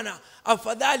mwa Bwana,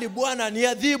 afadhali Bwana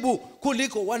niadhibu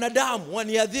kuliko wanadamu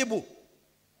waniadhibu.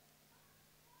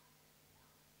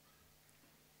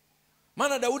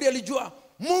 Maana Daudi alijua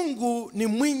Mungu ni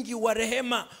mwingi wa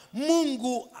rehema,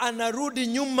 Mungu anarudi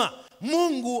nyuma,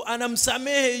 Mungu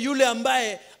anamsamehe yule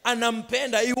ambaye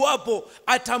anampenda iwapo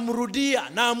atamrudia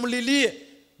na amlilie.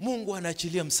 Mungu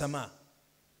anaachilia msamaha.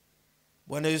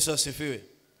 Bwana Yesu asifiwe.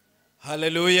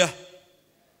 Haleluya.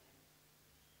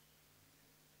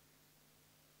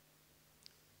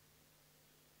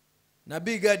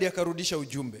 Nabii Gadi akarudisha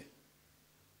ujumbe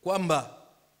kwamba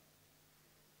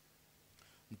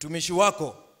mtumishi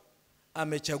wako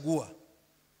amechagua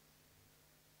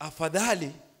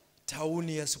afadhali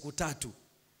tauni ya siku 3,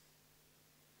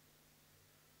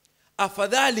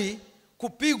 afadhali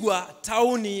kupigwa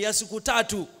tauni ya siku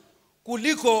 3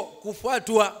 kuliko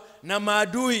kufuatwa na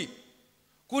maadui,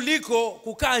 kuliko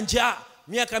kukaa njaa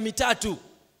miaka mitatu,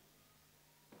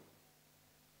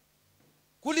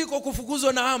 kuliko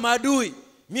kufukuzwa na maadui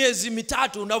miezi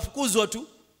mitatu. Unafukuzwa tu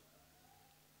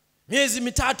miezi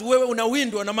mitatu, wewe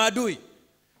unawindwa na maadui.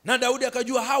 Na Daudi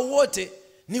akajua hao wote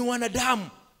ni wanadamu,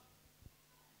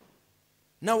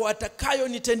 na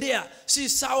watakayonitendea si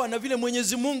sawa na vile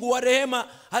Mwenyezi Mungu wa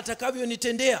rehema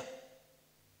atakavyonitendea.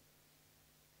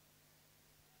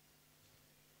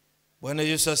 Bwana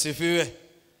Yesu asifiwe.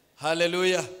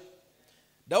 Haleluya.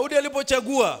 Daudi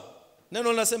alipochagua,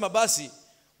 neno linasema basi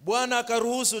Bwana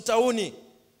akaruhusu tauni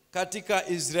katika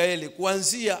Israeli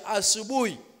kuanzia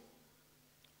asubuhi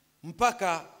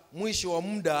mpaka mwisho wa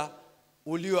muda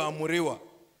ulioamriwa.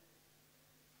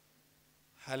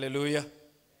 Haleluya.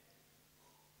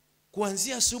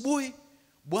 Kuanzia asubuhi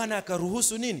Bwana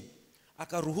akaruhusu nini?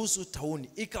 Akaruhusu tauni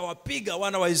ikawapiga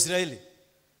wana wa Israeli.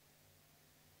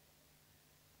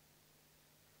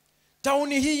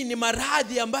 Tauni hii ni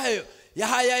maradhi ambayo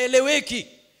hayaeleweki,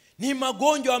 ni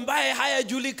magonjwa ambayo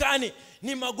hayajulikani,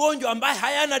 ni magonjwa ambayo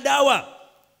hayana dawa.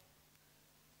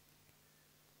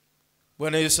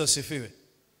 Bwana Yesu asifiwe.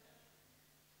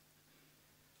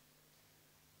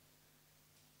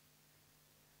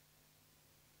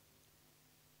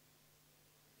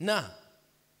 Na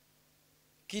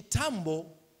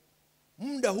kitambo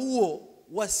muda huo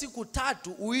wa siku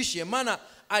 3 uishe, maana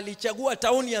alichagua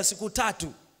tauni ya siku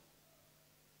 3.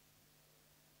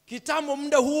 Kitambo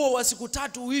muda huo wa siku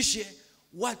 3 uishe,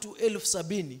 watu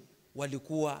 70,000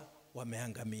 walikuwa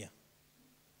wameangamia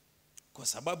kwa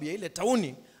sababu ya ile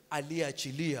tauni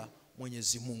aliachilia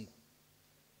Mwenyezi Mungu.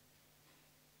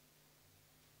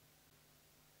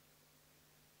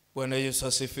 Bwana Yesu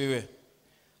asifiwe.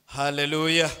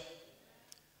 Haleluya.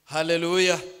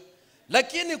 Haleluya.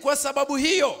 Lakini kwa sababu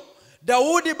hiyo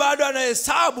Daudi bado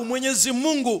anahesabu Mwenyezi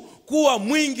Mungu kuwa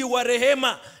mwingi wa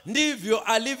rehema, ndivyo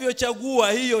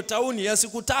alivyochagua hiyo tauni ya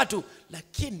siku 3,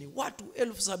 lakini watu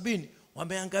 70,000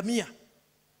 wameangamia.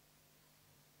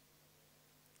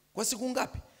 Kwa siku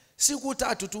ngapi? Siku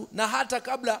 3 tu. Na hata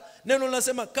kabla, neno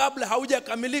linasema kabla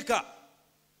haujakamilika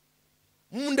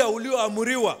muda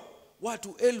ulioamriwa, watu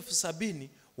 70,000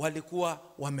 walikuwa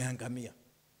wameangamia.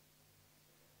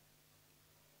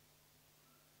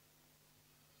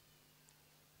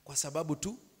 Kwa sababu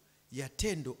tu ya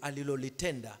tendo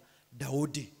alilolitenda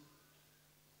Daudi,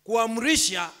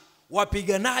 kuamrisha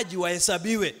wapiganaji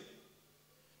wahesabiwe.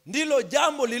 Ndilo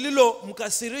jambo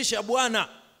lililomkasirisha Bwana.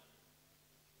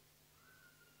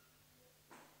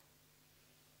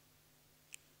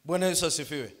 Bwana Yesu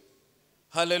asifiwe.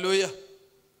 Haleluya.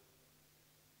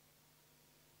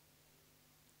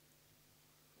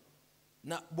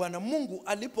 Na Bwana Mungu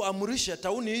alipoamrisha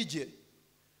tauni ije,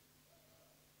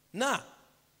 na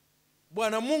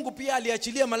Bwana Mungu pia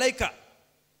aliachilia malaika.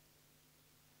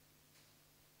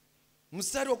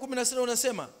 Mstari wa 16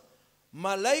 unasema,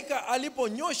 malaika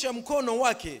aliponyosha mkono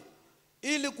wake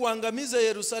ili kuangamiza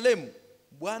Yerusalemu,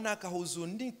 Bwana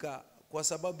akahuzunika kwa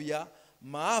sababu ya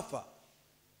maafa.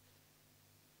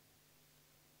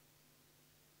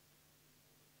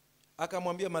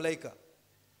 Akamwambia malaika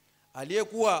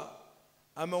aliyekuwa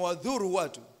amewadhuru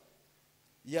watu,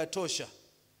 yatosha,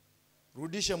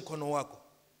 rudisha mkono wako.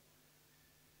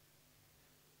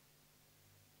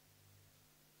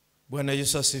 Bwana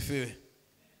Yesu asifiwe.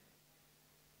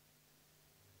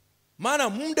 Maana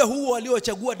muda huo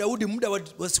aliochagua Daudi, muda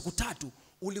wa siku 3,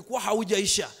 ulikuwa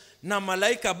haujaisha, na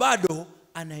malaika bado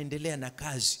anaendelea na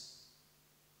kazi.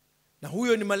 Na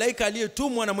huyo ni malaika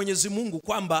aliyetumwa na Mwenyezi Mungu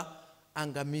kwamba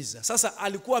angamiza. Sasa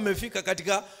alikuwa amefika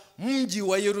katika mji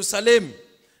wa Yerusalemu,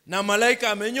 na malaika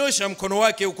amenyosha mkono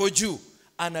wake uko juu,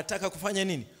 anataka kufanya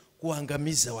nini?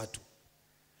 Kuangamiza watu.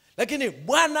 Lakini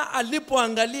Bwana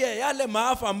alipoangalia yale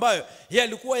maafa ambayo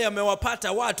yalikuwa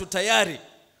yamewapata watu tayari,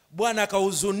 Bwana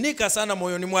akahuzunika sana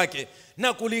moyoni mwake,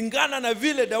 na kulingana na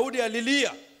vile Daudi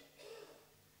alilia,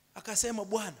 akasema,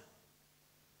 Bwana,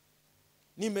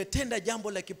 nimetenda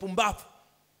jambo la kipumbavu,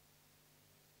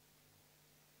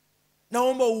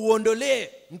 naomba uondolee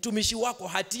mtumishi wako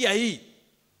hatia hii.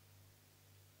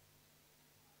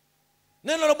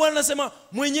 Neno la Bwana nasema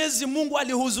Mwenyezi Mungu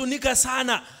alihuzunika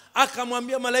sana,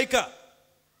 akamwambia malaika,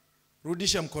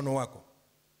 rudisha mkono wako.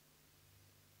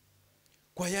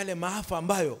 Kwa yale maafa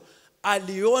ambayo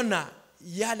aliona,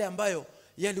 yale ambayo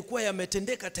yalikuwa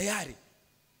yametendeka tayari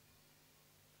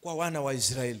kwa wana wa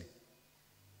Israeli,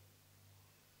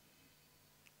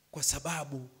 kwa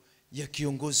sababu ya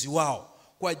kiongozi wao,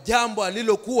 kwa jambo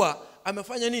alilokuwa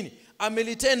amefanya nini?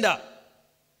 Amelitenda.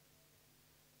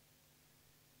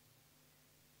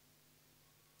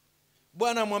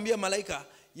 Bwana amwambia malaika,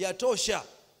 yatosha,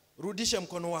 rudisha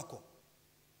mkono wako.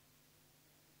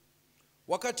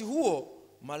 Wakati huo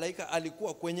malaika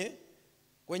alikuwa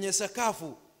kwenye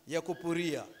sakafu ya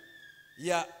kupuria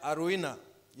ya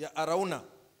Arauna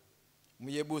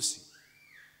Myebusi.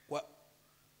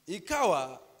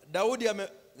 Ikawa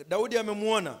Daudi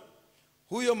amemuona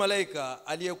huyo malaika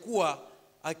aliyekuwa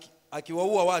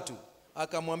akiwaua watu,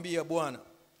 akamwambia Bwana,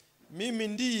 mimi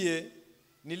ndiye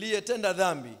niliyetenda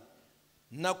dhambi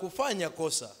na kufanya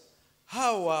kosa.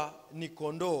 Hawa ni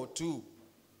kondoo tu.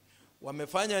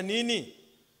 Wamefanya nini?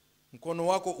 Mkono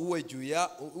wako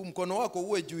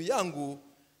uwe juu yangu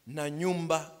na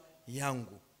nyumba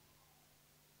yangu.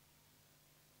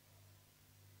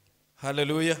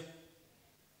 Haleluya.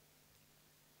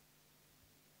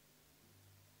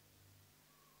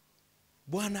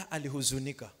 Bwana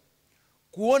alihuzunika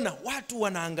kuona watu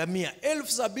wanaangamia,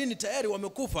 70,000 tayari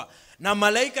wamekufa na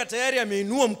malaika tayari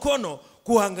ameinua mkono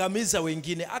kuangamiza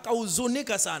wengine.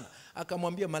 Akahuzunika sana,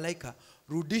 akamwambia malaika,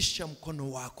 rudisha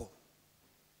mkono wako.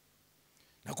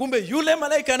 Na kumbe yule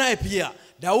malaika naye pia,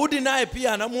 Daudi naye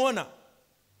pia anamuona,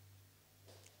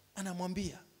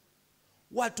 anamwambia,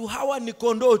 watu hawa ni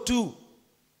kondoo tu,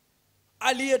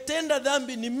 aliyetenda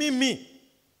dhambi ni mimi.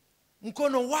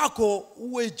 Mkono wako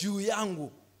uwe juu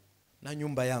yangu na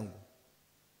nyumba yangu.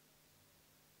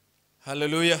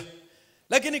 Haleluya.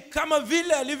 Lakini kama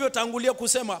vile alivyotangulia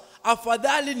kusema,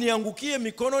 afadhali niangukie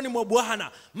mikononi mwa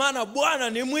Bwana, maana Bwana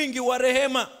ni mwingi wa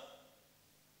rehema.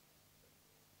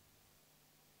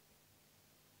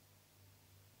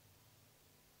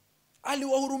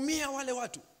 Aliwahurumia wale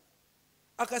watu.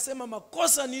 Akasema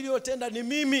makosa niliyotenda ni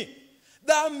mimi,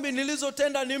 dhambi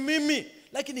nilizotenda ni mimi,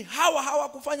 lakini hawa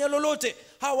hawakufanya lolote.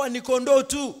 Hawa ni kondoo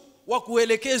tu wa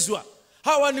kuelekezwa.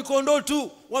 Hawa ni kondoo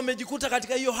tu wamejikuta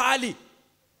katika hiyo hali.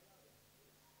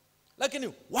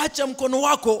 Lakini wacha mkono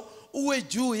wako uwe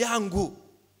juu yangu.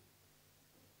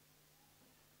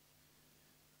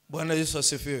 Bwana Yesu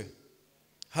asifiwe.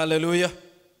 Haleluya.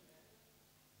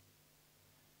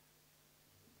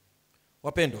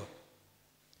 Wapendwa,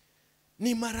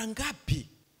 ni mara ngapi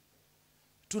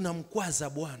tunamkwaza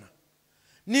Bwana?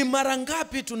 Ni mara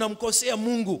ngapi tunamkosea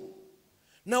Mungu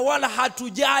na wala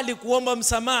hatujali kuomba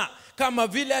msamaha kama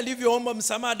vile alivyoomba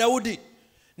msamaha Daudi?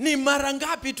 Ni mara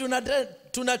ngapi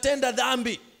tunatenda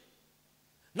dhambi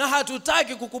na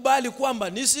hatutaki kukubali kwamba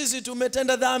ni sisi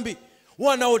tumetenda dhambi?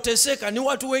 Wanaoteseka ni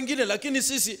watu wengine, lakini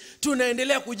sisi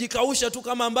tunaendelea kujikausha tu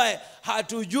kama ambaye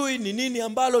hatujui ni nini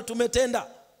ambalo tumetenda.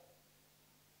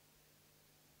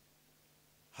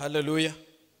 Haleluya.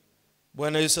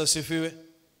 Bwana Yesu asifiwe.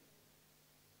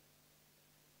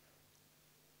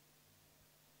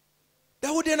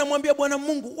 Daudi anamwambia Bwana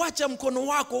Mungu, wacha mkono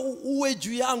wako uwe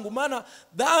juu yangu, maana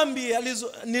dhambi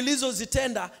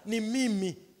nilizozitenda ni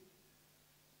mimi.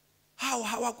 Hawa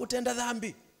hawakutenda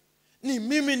dhambi. Ni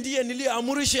mimi ndiye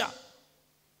niliyeamrisha.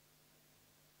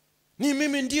 Ni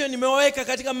mimi ndiye nimewaweka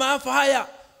katika maafa haya.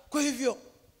 Kwa hivyo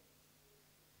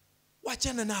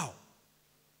wachana nao.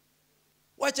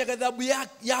 Wacha ghadhabu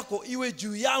yako iwe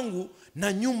juu yangu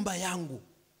na nyumba yangu.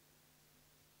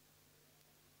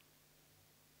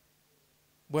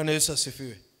 Bwana Yesu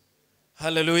asifiwe.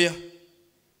 Haleluya.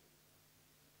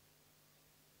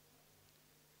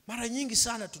 Mara nyingi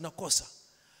sana tunakosa.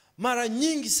 Mara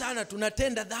nyingi sana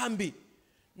tunatenda dhambi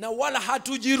na wala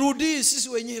hatujirudii sisi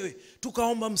wenyewe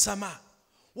tukaomba msamaha.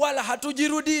 Wala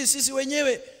hatujirudii sisi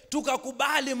wenyewe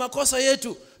tukakubali makosa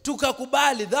yetu,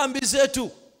 tukakubali dhambi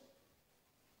zetu.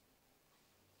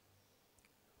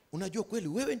 Unajua kweli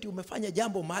wewe ndiye umefanya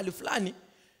jambo mahali fulani,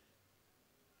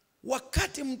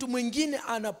 wakati mtu mwingine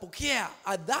anapokea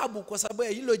adhabu kwa sababu ya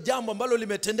hilo jambo ambalo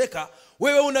limetendeka,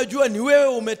 wewe unajua ni wewe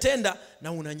umetenda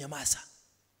na unanyamaza.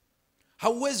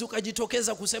 Hauwezi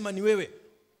ukajitokeza kusema ni wewe.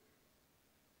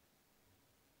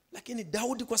 Lakini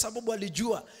Daudi kwa sababu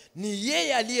alijua ni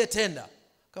yeye aliyetenda,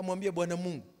 akamwambia Bwana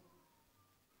Mungu,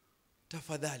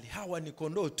 tafadhali, hawa ni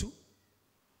kondoo tu,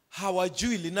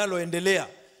 hawajui linaloendelea.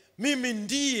 Mimi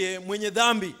ndiye mwenye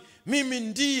dhambi, mimi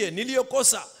ndiye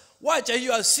niliyokosa. Wacha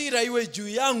hiyo hasira iwe juu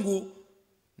yangu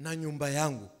na nyumba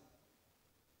yangu.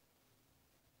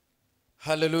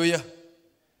 Haleluya.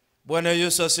 Bwana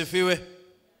Yesu asifiwe.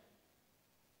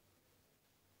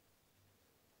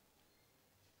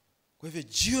 Kwa hivyo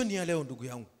jioni ya leo ndugu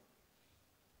yangu,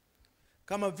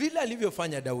 kama vile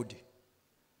alivyofanya Daudi,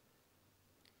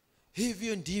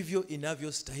 hivyo ndivyo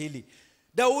inavyostahili.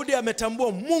 Daudi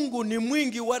ametambua Mungu ni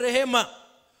mwingi wa rehema.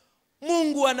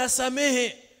 Mungu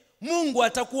anasamehe. Mungu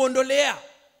atakuondolea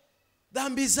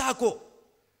dhambi zako.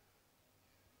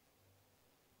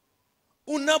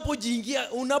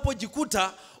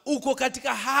 Unapojikuta uko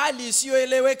katika hali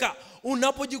isiyoeleweka,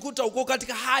 unapojikuta uko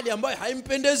katika hali ambayo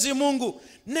haimpendezi Mungu,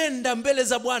 nenda mbele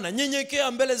za Bwana,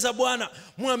 nyenyekea mbele za Bwana,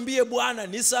 mwambie Bwana,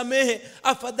 nisamehe,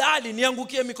 afadhali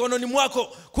niangukie mikononi mwako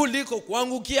kuliko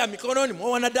kuangukia mikononi mwa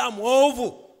wanadamu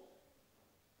waovu.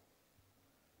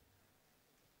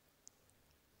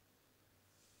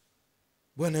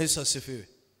 Bwana Yesu asifiwe.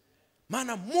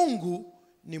 Maana Mungu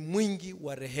ni mwingi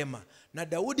wa rehema, na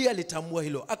Daudi alitambua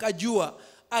hilo, akajua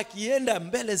akienda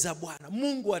mbele za Bwana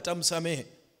Mungu atamsamehe,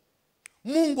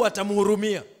 Mungu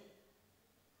atamhurumia.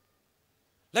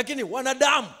 Lakini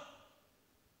wanadamu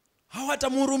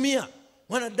hawatamhurumia,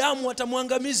 wanadamu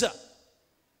watamwangamiza.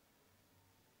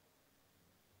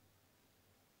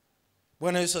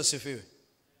 Bwana Yesu asifiwe.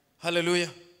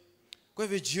 Haleluya. Kwa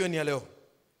hivyo jioni ya leo,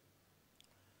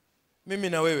 mimi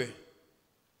na wewe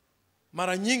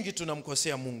mara nyingi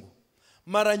tunamkosea Mungu.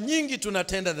 Mara nyingi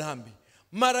tunatenda dhambi.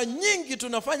 Mara nyingi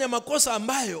tunafanya makosa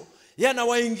ambayo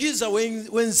yanawaingiza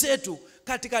wenzetu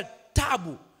katika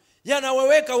tabu,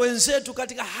 yanawaweka wenzetu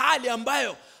katika hali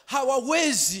ambayo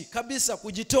hawawezi kabisa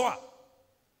kujitoa,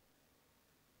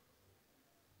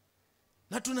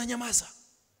 na tunanyamaza.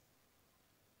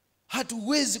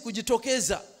 Hatuwezi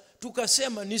kujitokeza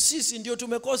tukasema ni sisi ndio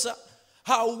tumekosa.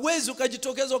 Hauwezi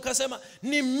ukajitokeza ukasema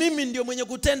ni mimi ndio mwenye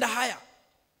kutenda haya.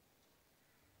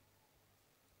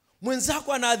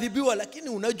 Mwenzako anaadhibiwa, lakini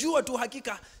unajua tu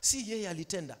hakika si yeye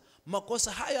alitenda.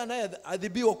 Makosa haya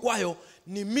anayeadhibiwa kwayo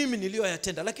ni mimi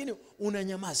niliyoyatenda, lakini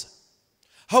unanyamaza.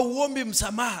 Hauombi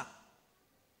msamaha.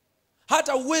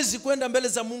 Hata uwezi kwenda mbele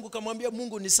za Mungu kumwambia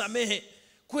Mungu nisamehe.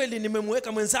 Kweli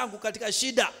nimemweka mwenzangu katika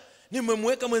shida,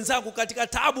 nimemweka mwenzangu katika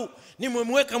tabu,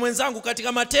 nimemweka mwenzangu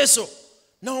katika mateso,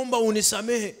 naomba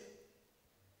unisamehe.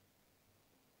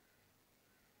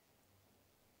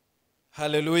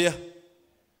 Haleluya.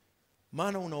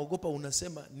 Maana unaogopa,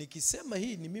 unasema nikisema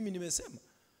hii ni mimi nimesema,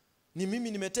 ni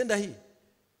mimi nimetenda hii,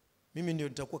 mimi ndio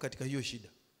nitakuwa katika hiyo shida.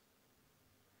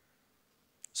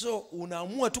 So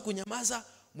unaamua tu kunyamaza,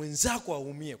 mwenzako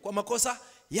aumie kwa makosa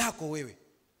yako wewe.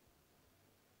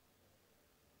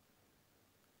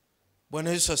 Bwana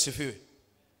Yesu asifiwe.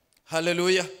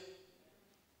 Haleluya.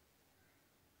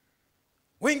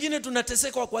 Wengine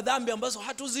tunateseka kwa dhambi ambazo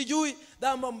hatuzijui,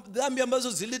 dhambi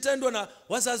ambazo zilitendwa na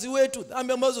wazazi wetu,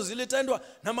 dhambi ambazo zilitendwa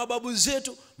na mababu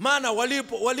zetu. Maana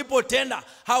walipotenda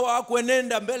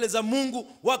hawakuenenda mbele za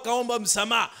Mungu wakaomba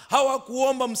msamaha,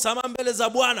 hawakuomba msamaha mbele za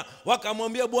Bwana,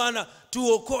 wakamwambia Bwana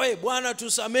tuokoe, Bwana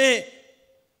tusamehe.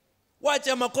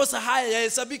 Wacha makosa haya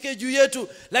yahesabike juu yetu,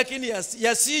 lakini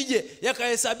yasije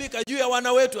yakahesabika juu ya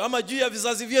wana wetu ama juu ya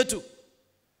vizazi vyetu.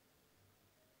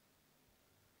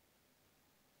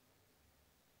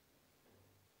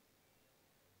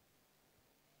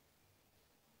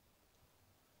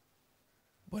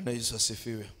 Bwana Yesu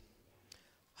asifiwe.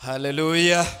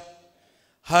 Haleluya.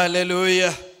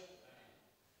 Haleluya.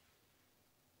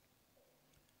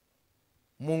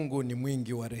 Mungu ni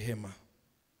mwingi wa rehema.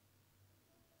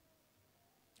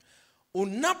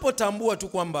 Unapotambua tu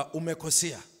kwamba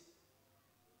umekosea,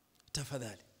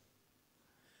 tafadhali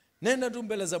nenda tu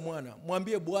mbele za Bwana,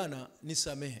 mwambie Bwana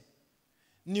nisamehe,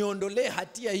 niondolee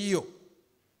hatia hiyo,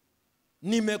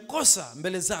 nimekosa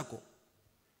mbele zako.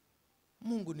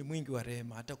 Mungu ni mwingi wa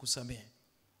rehema, atakusamehe.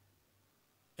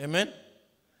 Amen.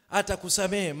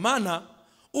 Atakusamehe. Maana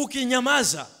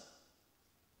ukinyamaza,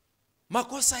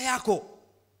 makosa yako,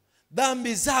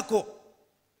 dhambi zako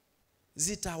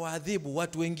zitawaadhibu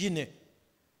watu wengine.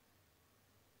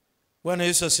 Bwana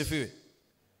Yesu asifiwe.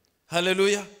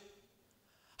 Haleluya.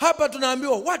 Hapa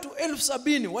tunaambiwa watu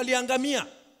 70,000 waliangamia,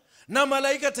 na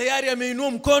malaika tayari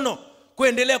ameinua mkono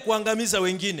kuendelea kuangamiza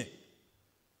wengine.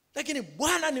 Lakini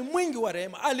Bwana ni mwingi wa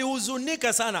rehema,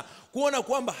 alihuzunika sana kuona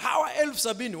kwamba hawa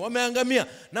 70,000 wameangamia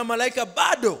na malaika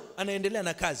bado anaendelea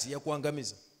na kazi ya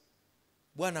kuangamiza.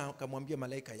 Bwana akamwambia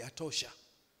malaika, yatosha,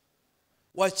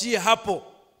 wachie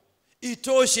hapo,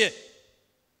 itoshe.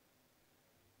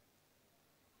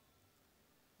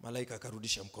 Malaika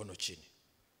akarudisha mkono chini.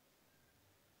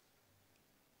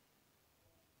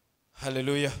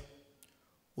 Haleluya.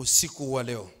 Usiku wa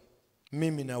leo,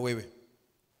 mimi na wewe,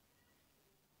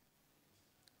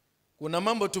 kuna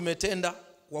mambo tumetenda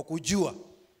kwa kujua,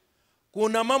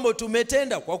 kuna mambo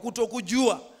tumetenda kwa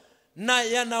kutokujua, na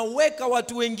yanaweka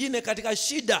watu wengine katika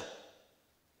shida.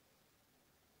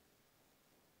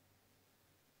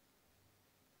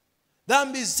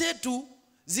 Dhambi zetu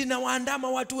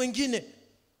zinawaandama watu wengine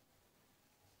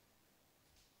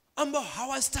ambao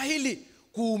hawastahili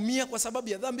kuumia kwa sababu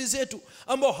ya dhambi zetu,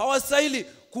 ambao hawastahili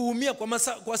kuumia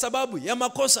kwa sababu ya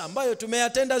makosa ambayo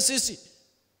tumeyatenda sisi.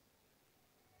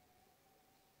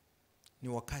 Ni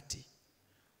wakati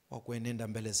wa kuenenda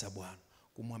mbele za Bwana,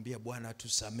 kumwambia Bwana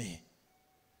tusamehe,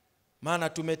 maana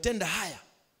tumetenda haya,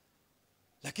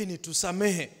 lakini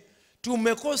tusamehe.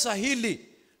 Tumekosa hili,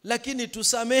 lakini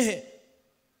tusamehe,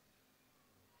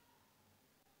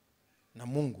 na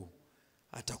Mungu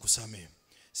atakusamehe.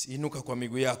 Inuka kwa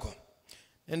miguu yako,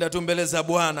 nenda tu mbele za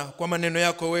Bwana kwa maneno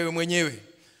yako wewe mwenyewe.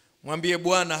 Mwambie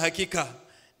Bwana, hakika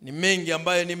ni mengi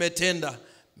ambayo nimetenda,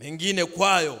 mengine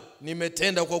kwayo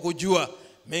nimetenda kwa kujua,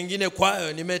 mengine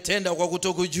kwayo nimetenda kwa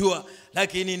kutokujua,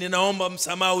 lakini ninaomba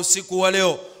msamaha usiku wa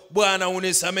leo. Bwana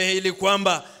unisamehe, ili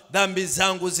kwamba dhambi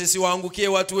zangu zisiwaangukie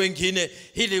watu wengine,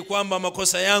 ili kwamba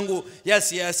makosa yangu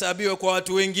yasihesabiwe kwa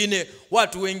watu wengine,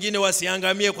 watu wengine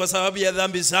wasiangamie kwa sababu ya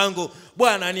dhambi zangu.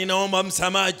 Bwana ninaomba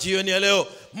msamaha jioni ya leo.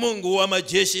 Mungu wa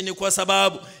majeshi, ni kwa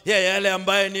sababu ya yale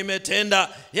ambayo nimetenda,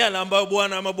 yale ambayo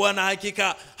Bwana mabwana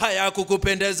hakika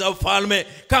hayakukupendeza mfalme.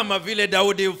 Kama vile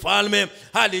Daudi mfalme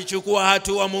alichukua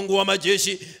hatua, Mungu wa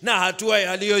majeshi, na hatua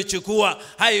aliyochukua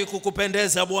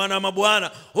haikukupendeza Bwana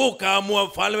mabwana, ukaamua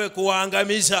mfalme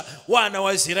kuwaangamiza wana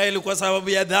wa Israeli kwa sababu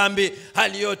ya dhambi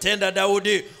aliyotenda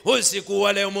Daudi. Usiku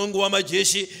wa leo Mungu wa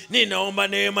majeshi, ninaomba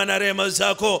neema na rehema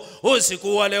zako.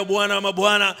 Usiku wa leo Bwana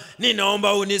mabwana,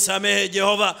 ninaomba unisamehe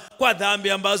Jehova kwa dhambi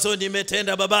ambazo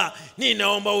nimetenda Baba.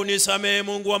 Ninaomba unisamehe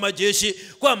Mungu wa majeshi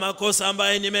kwa makosa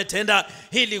ambayo nimetenda,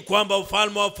 ili kwamba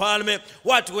ufalme wa falme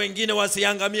watu wengine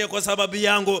wasiangamie kwa sababu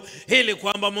yangu, ili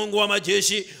kwamba Mungu wa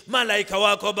majeshi malaika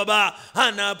wako Baba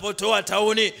anapotoa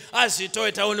tauni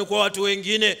asitoe tauni kwa watu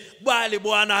wengine, bali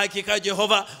Bwana hakika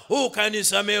Jehova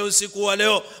ukanisamehe usiku wa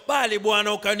leo, bali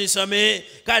Bwana ukanisamehe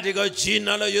katika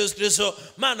jina la Yesu Kristo.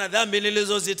 Maana dhambi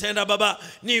nilizozitenda Baba,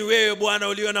 ni wewe Bwana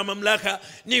ulio na mamlaka,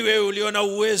 ni wewe ulio na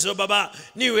uwezo Baba,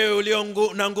 ni wewe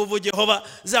ulio na nguvu Jehova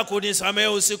za kunisamehe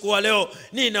usiku wa leo.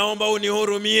 Ninaomba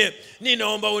unihurumie,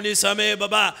 ninaomba unisamehe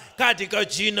Baba katika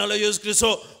jina la Yesu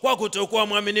Kristo, kwa kutokuwa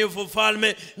mwaminifu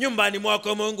mfalme nyumbani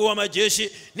mwako Mungu wa majeshi.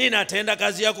 Ninatenda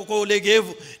kazi yako kwa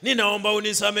ulegevu, ninaomba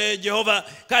unisamehe Jehova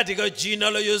katika jina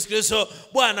la Yesu Kristo.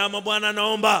 Bwana mabwana,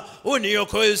 naomba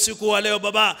uniokoe usiku wa leo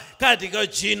Baba katika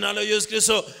jina la Yesu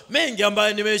Kristo. Mengi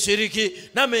ambayo nimeshiriki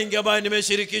na mengi ambayo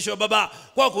nimeshirikishwa Baba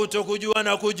kwa kutokujua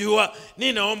na kujua,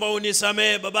 ninaomba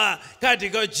unisamehe Baba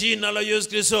katika jina la Yesu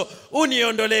Kristo.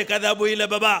 Uniondolee kadhabu ile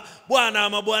Baba. Bwana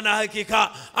mabwana,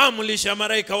 hakika amlisha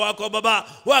malaika wako Baba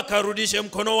wakarudishe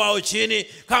mkono wao chini,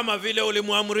 kama vile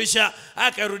ulimuamrisha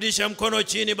akarudisha mkono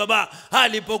chini Baba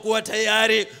alipokuwa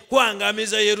tayari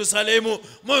kuangamiza Yerusalemu.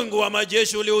 Mungu wa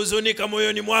majeshi, ulihuzunika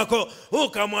moyoni mwako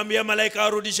ukamwambia malaika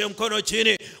arudishe mkono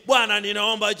chini. Bwana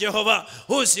ninaomba Jehova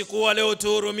usiku wa leo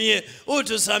tuhurumie,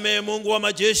 utusamehe Mungu wa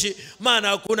majeshi, maana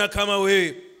hakuna kama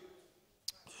wewe.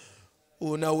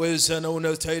 Unaweza na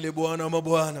unastahili Bwana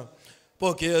mabwana.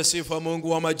 Pokea sifa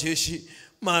Mungu wa majeshi,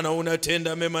 maana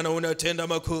unatenda mema na unatenda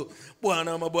makuu.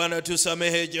 Bwana mabwana,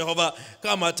 tusamehe Jehova.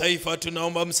 Kama taifa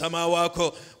tunaomba msamaha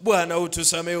wako Bwana,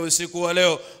 utusamehe usiku wa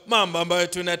leo. Mambo ambayo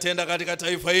tunatenda katika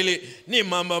taifa hili ni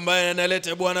mambo ambayo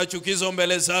yanaleta Bwana chukizo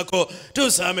mbele zako.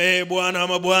 Tusamehe Bwana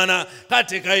mabwana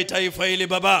katika taifa hili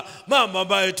Baba. Mambo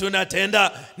ambayo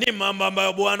tunatenda ni mambo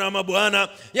ambayo Bwana mabwana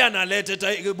yanaleta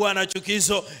Bwana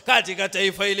chukizo katika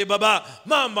taifa hili Baba.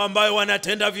 Mambo ambayo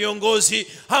wanatenda viongozi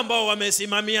ambao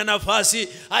wamesimamia nafasi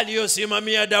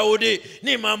aliyosimamia Daudi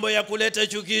ni mambo ya kuleta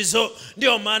chukizo.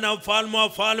 Ndio maana mfalme wa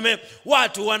falme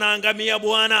watu wanaangamia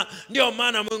Bwana. Ndio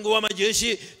maana Mungu wa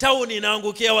majeshi tauni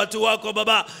inaangukia watu wako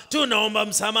Baba. Tunaomba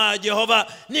msamaha Jehova,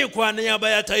 ni kwa niaba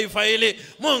ya taifa hili.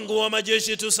 Mungu wa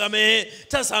majeshi tusamehe,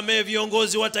 tasamehe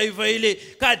viongozi wa taifa hili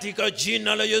katika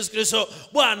jina la Yesu Kristo.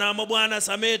 Bwana mabwana,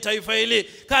 samehe taifa hili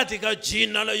katika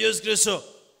jina la Yesu Kristo.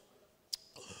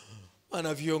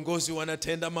 Maana viongozi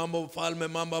wanatenda mambo mfalme,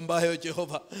 mambo ambayo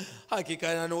Jehova hakika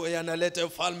yanaleta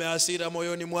mfalme hasira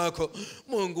moyoni mwako.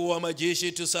 Mungu wa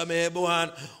majeshi tusamehe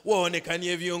Bwana.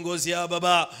 Waonekanie viongozi hapa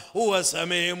Baba,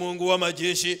 uwasamehe Mungu wa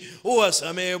majeshi,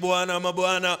 uwasamehe Bwana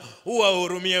mabwana,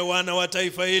 uwahurumie wana wa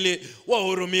taifa hili,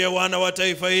 wahurumie wana wa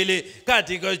taifa hili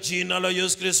katika jina la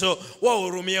Yesu Kristo.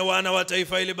 Wahurumie wana wa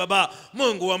taifa hili Baba.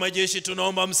 Mungu wa majeshi,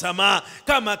 tunaomba msamaha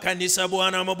kama kanisa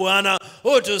Bwana mabwana,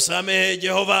 utusamehe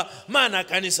Jehova, maana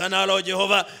kanisa nalo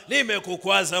Jehova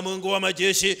limekukwaza Mungu wa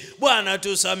majeshi. Bwana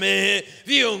tusamehe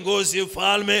viongozi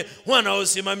mfalme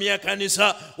wanaosimamia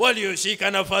kanisa,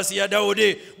 walioshika nafasi ya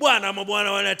Daudi. Bwana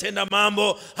mabwana, wanatenda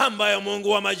mambo ambayo Mungu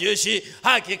wa majeshi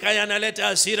hakika yanaleta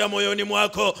hasira moyoni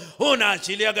mwako.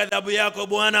 Unaachilia ghadhabu yako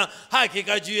Bwana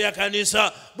hakika juu ya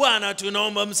kanisa. Bwana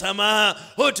tunaomba msamaha,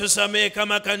 utusamehe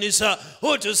kama kanisa,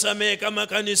 utusamehe kama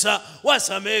kanisa.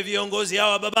 Wasamehe viongozi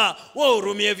hawa Baba,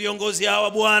 wahurumie viongozi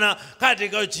hawa Bwana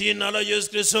katika jina la Yesu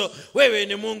Kristo. Wewe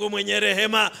ni Mungu mwenye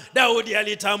rehema. Daudi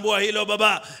alitambua hilo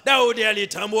Baba. Daudi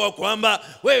alitambua kwamba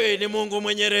wewe ni Mungu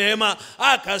mwenye rehema,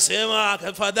 akasema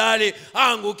afadhali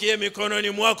angukie mikononi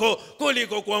mwako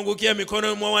kuliko kuangukia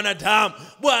mikononi mwa wanadamu.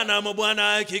 Bwana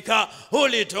mabwana, hakika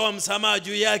ulitoa msamaha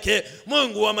juu yake.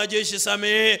 Mungu wa majeshi,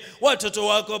 samehe watoto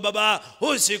wako Baba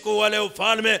usiku wa leo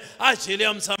mfalme.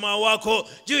 Achilia msamaha wako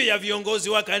juu ya viongozi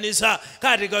wa kanisa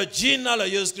katika jina la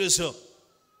Yesu Kristo.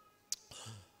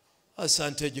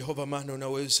 Asante Jehova, maana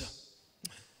unaweza.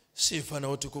 Sifa na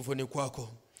utukufu ni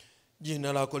kwako.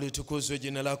 Jina lako litukuzwe,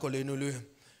 jina lako liinuliwe.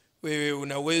 Wewe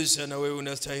unaweza na wewe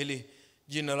unastahili.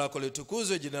 Jina lako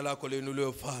litukuzwe, jina lako liinuliwe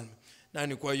mfalme. Na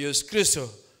ni kwa Yesu Kristo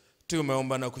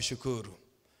tumeomba na kushukuru.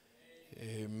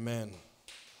 Amen.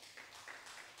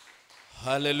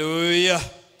 Hallelujah.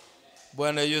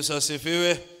 Bwana Yesu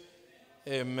asifiwe.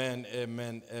 Amen,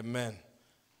 amen, amen.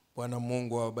 Bwana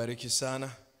Mungu awabariki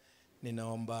sana.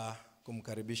 Ninaomba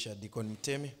kumkaribisha Deacon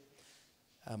Mtemi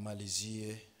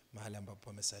amalizie mahali ambapo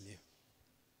amesalia.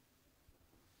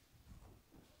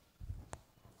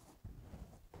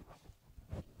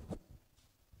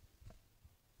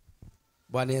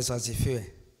 Bwana Yesu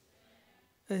asifiwe.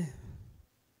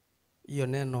 Hiyo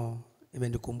neno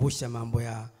imenikumbusha mambo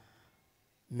ya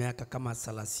miaka kama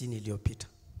 30 iliyopita.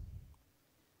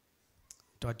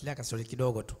 Tutawatilia kastori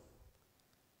kidogo tu.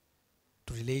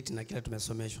 Relate na kila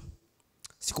tumesomeshwa.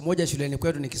 Siku moja shuleni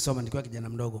kwetu nikisoma nikiwa kijana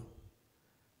mdogo.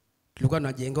 Tulikuwa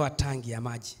tunajengewa tangi ya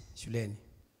maji shuleni.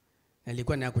 Na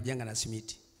ilikuwa ni ya kujenga na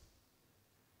simiti.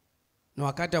 Na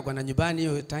wakati wa kwenda nyumbani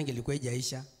hiyo tangi ilikuwa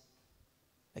haijaisha.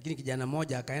 Lakini kijana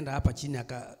mmoja akaenda hapa chini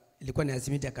ilikuwa ni ya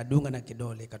simiti akadunga na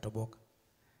kidole ikatoboka.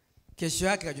 Kesho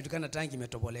yake kajulikana tangi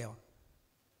imetobolewa.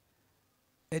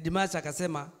 Headmaster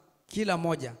akasema kila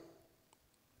moja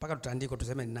mpaka tutaandika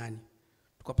tuseme ni nani.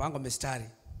 Tukapanga mistari.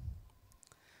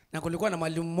 Na kulikuwa na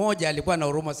mwalimu mmoja alikuwa na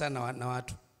huruma sana na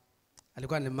watu.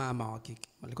 Alikuwa ni mama wa kike.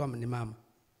 Alikuwa ni mama.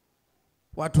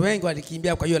 Watu wengi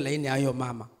walikimbia kwa hiyo laini ya hiyo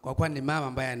mama. Kwa kuwa ni mama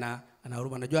ambaye ana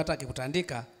huruma. Najua hata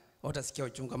akikutandika utasikia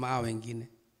uchungu kama hao wengine.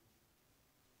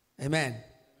 Amen.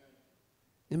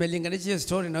 Nimelinganisha hiyo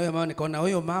story na huyo mama nikaona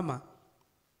huyo mama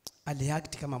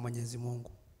aliact kama Mwenyezi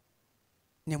Mungu.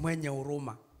 Ni mwenye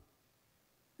huruma.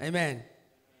 Amen.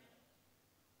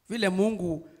 Vile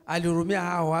Mungu alihurumia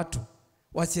hao watu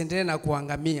wasiendelee na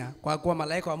kuangamia kwa kuwa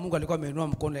malaika wa Mungu alikuwa ameinua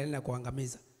mkono ili na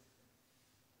kuangamiza.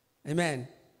 Amen.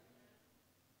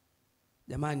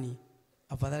 Jamani,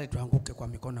 afadhali tuanguke kwa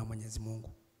mikono ya Mwenyezi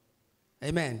Mungu.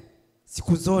 Amen.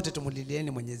 Siku zote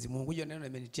tumulilieni Mwenyezi Mungu. Hiyo neno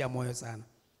imenitia moyo sana.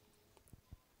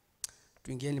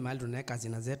 Tuingieni mahali tunaweka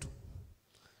hazina zetu.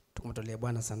 Tukumtolee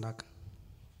Bwana sadaka.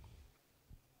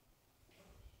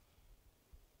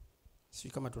 Sisi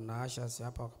kama tunaasha si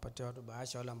hapa wakapatia watu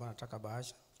bahasha wale ambao wanataka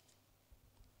bahasha.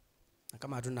 Na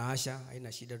kama hatuna asha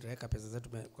haina shida tutaweka pesa zetu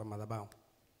kwa madhabahu.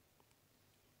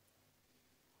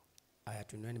 Aya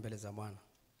tuinweni mbele za Bwana.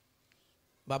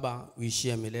 Baba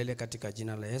uishie milele katika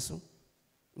jina la Yesu.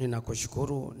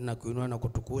 Ninakushukuru, ninakuinua na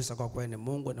kutukuza kwa kuwa ni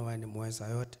Mungu na wewe ni muweza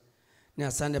yote. Ni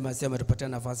asante Masihi umetupatia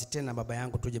nafasi tena Baba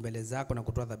yangu tuje mbele zako na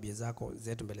kutoa dhabihu zako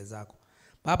zetu mbele zako.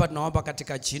 Baba tunaomba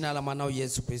katika jina la mwanao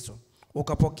Yesu Kristo.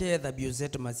 Ukapokee dhabihu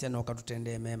zetu Masihi na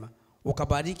ukatutendee mema.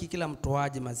 Ukabariki kila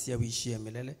mtoaji Masihi uishie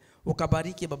milele.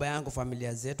 Ukabariki Baba yangu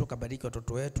familia zetu, ukabariki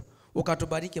watoto wetu.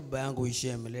 Ukatubariki Baba yangu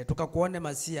uishie milele. Tukakuone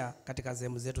Masihi katika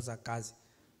sehemu zetu za kazi.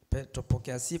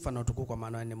 Tupokea sifa na utukufu kwa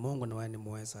maana ni Mungu na wewe ni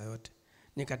muweza yote.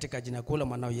 Ni katika jina kuu la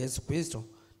mwanao Yesu Kristo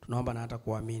tunaomba na hata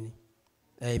kuamini.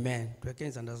 Amen.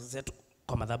 Tuwekeni sanda zetu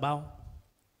kwa madhabahu.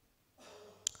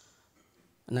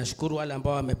 Nashukuru wale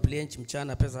ambao wamepledge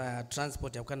mchana pesa ya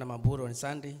transport ya kwenda Maburu on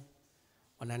Sunday.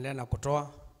 Wanaendelea na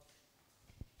kutoa.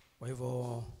 Kwa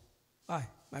hivyo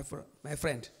my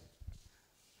friend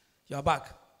you are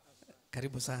back.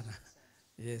 Karibu sana.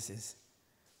 Yes.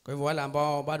 Kwa hivyo wale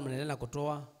ambao bado mnaendelea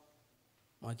kutoa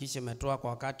mhakikishe mmetoa kwa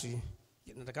wakati.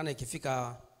 Natakana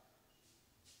ikifika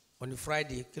on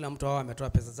Friday kila mtu wao ametoa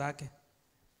pesa zake.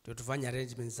 Tufanye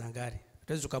arrangements za gari.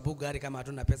 Tuwezi tukabuku gari kama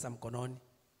hatuna pesa mkononi.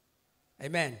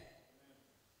 Amen.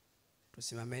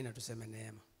 Tusimameni na tuseme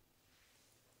neema.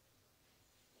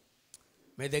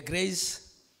 May the grace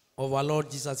of our Lord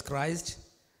Jesus Christ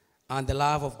and the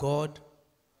love of God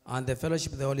and the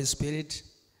fellowship of the Holy Spirit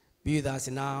be with us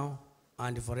now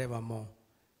and forevermore.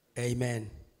 Amen.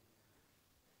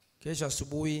 Kesho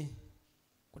asubuhi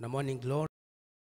kuna morning glory.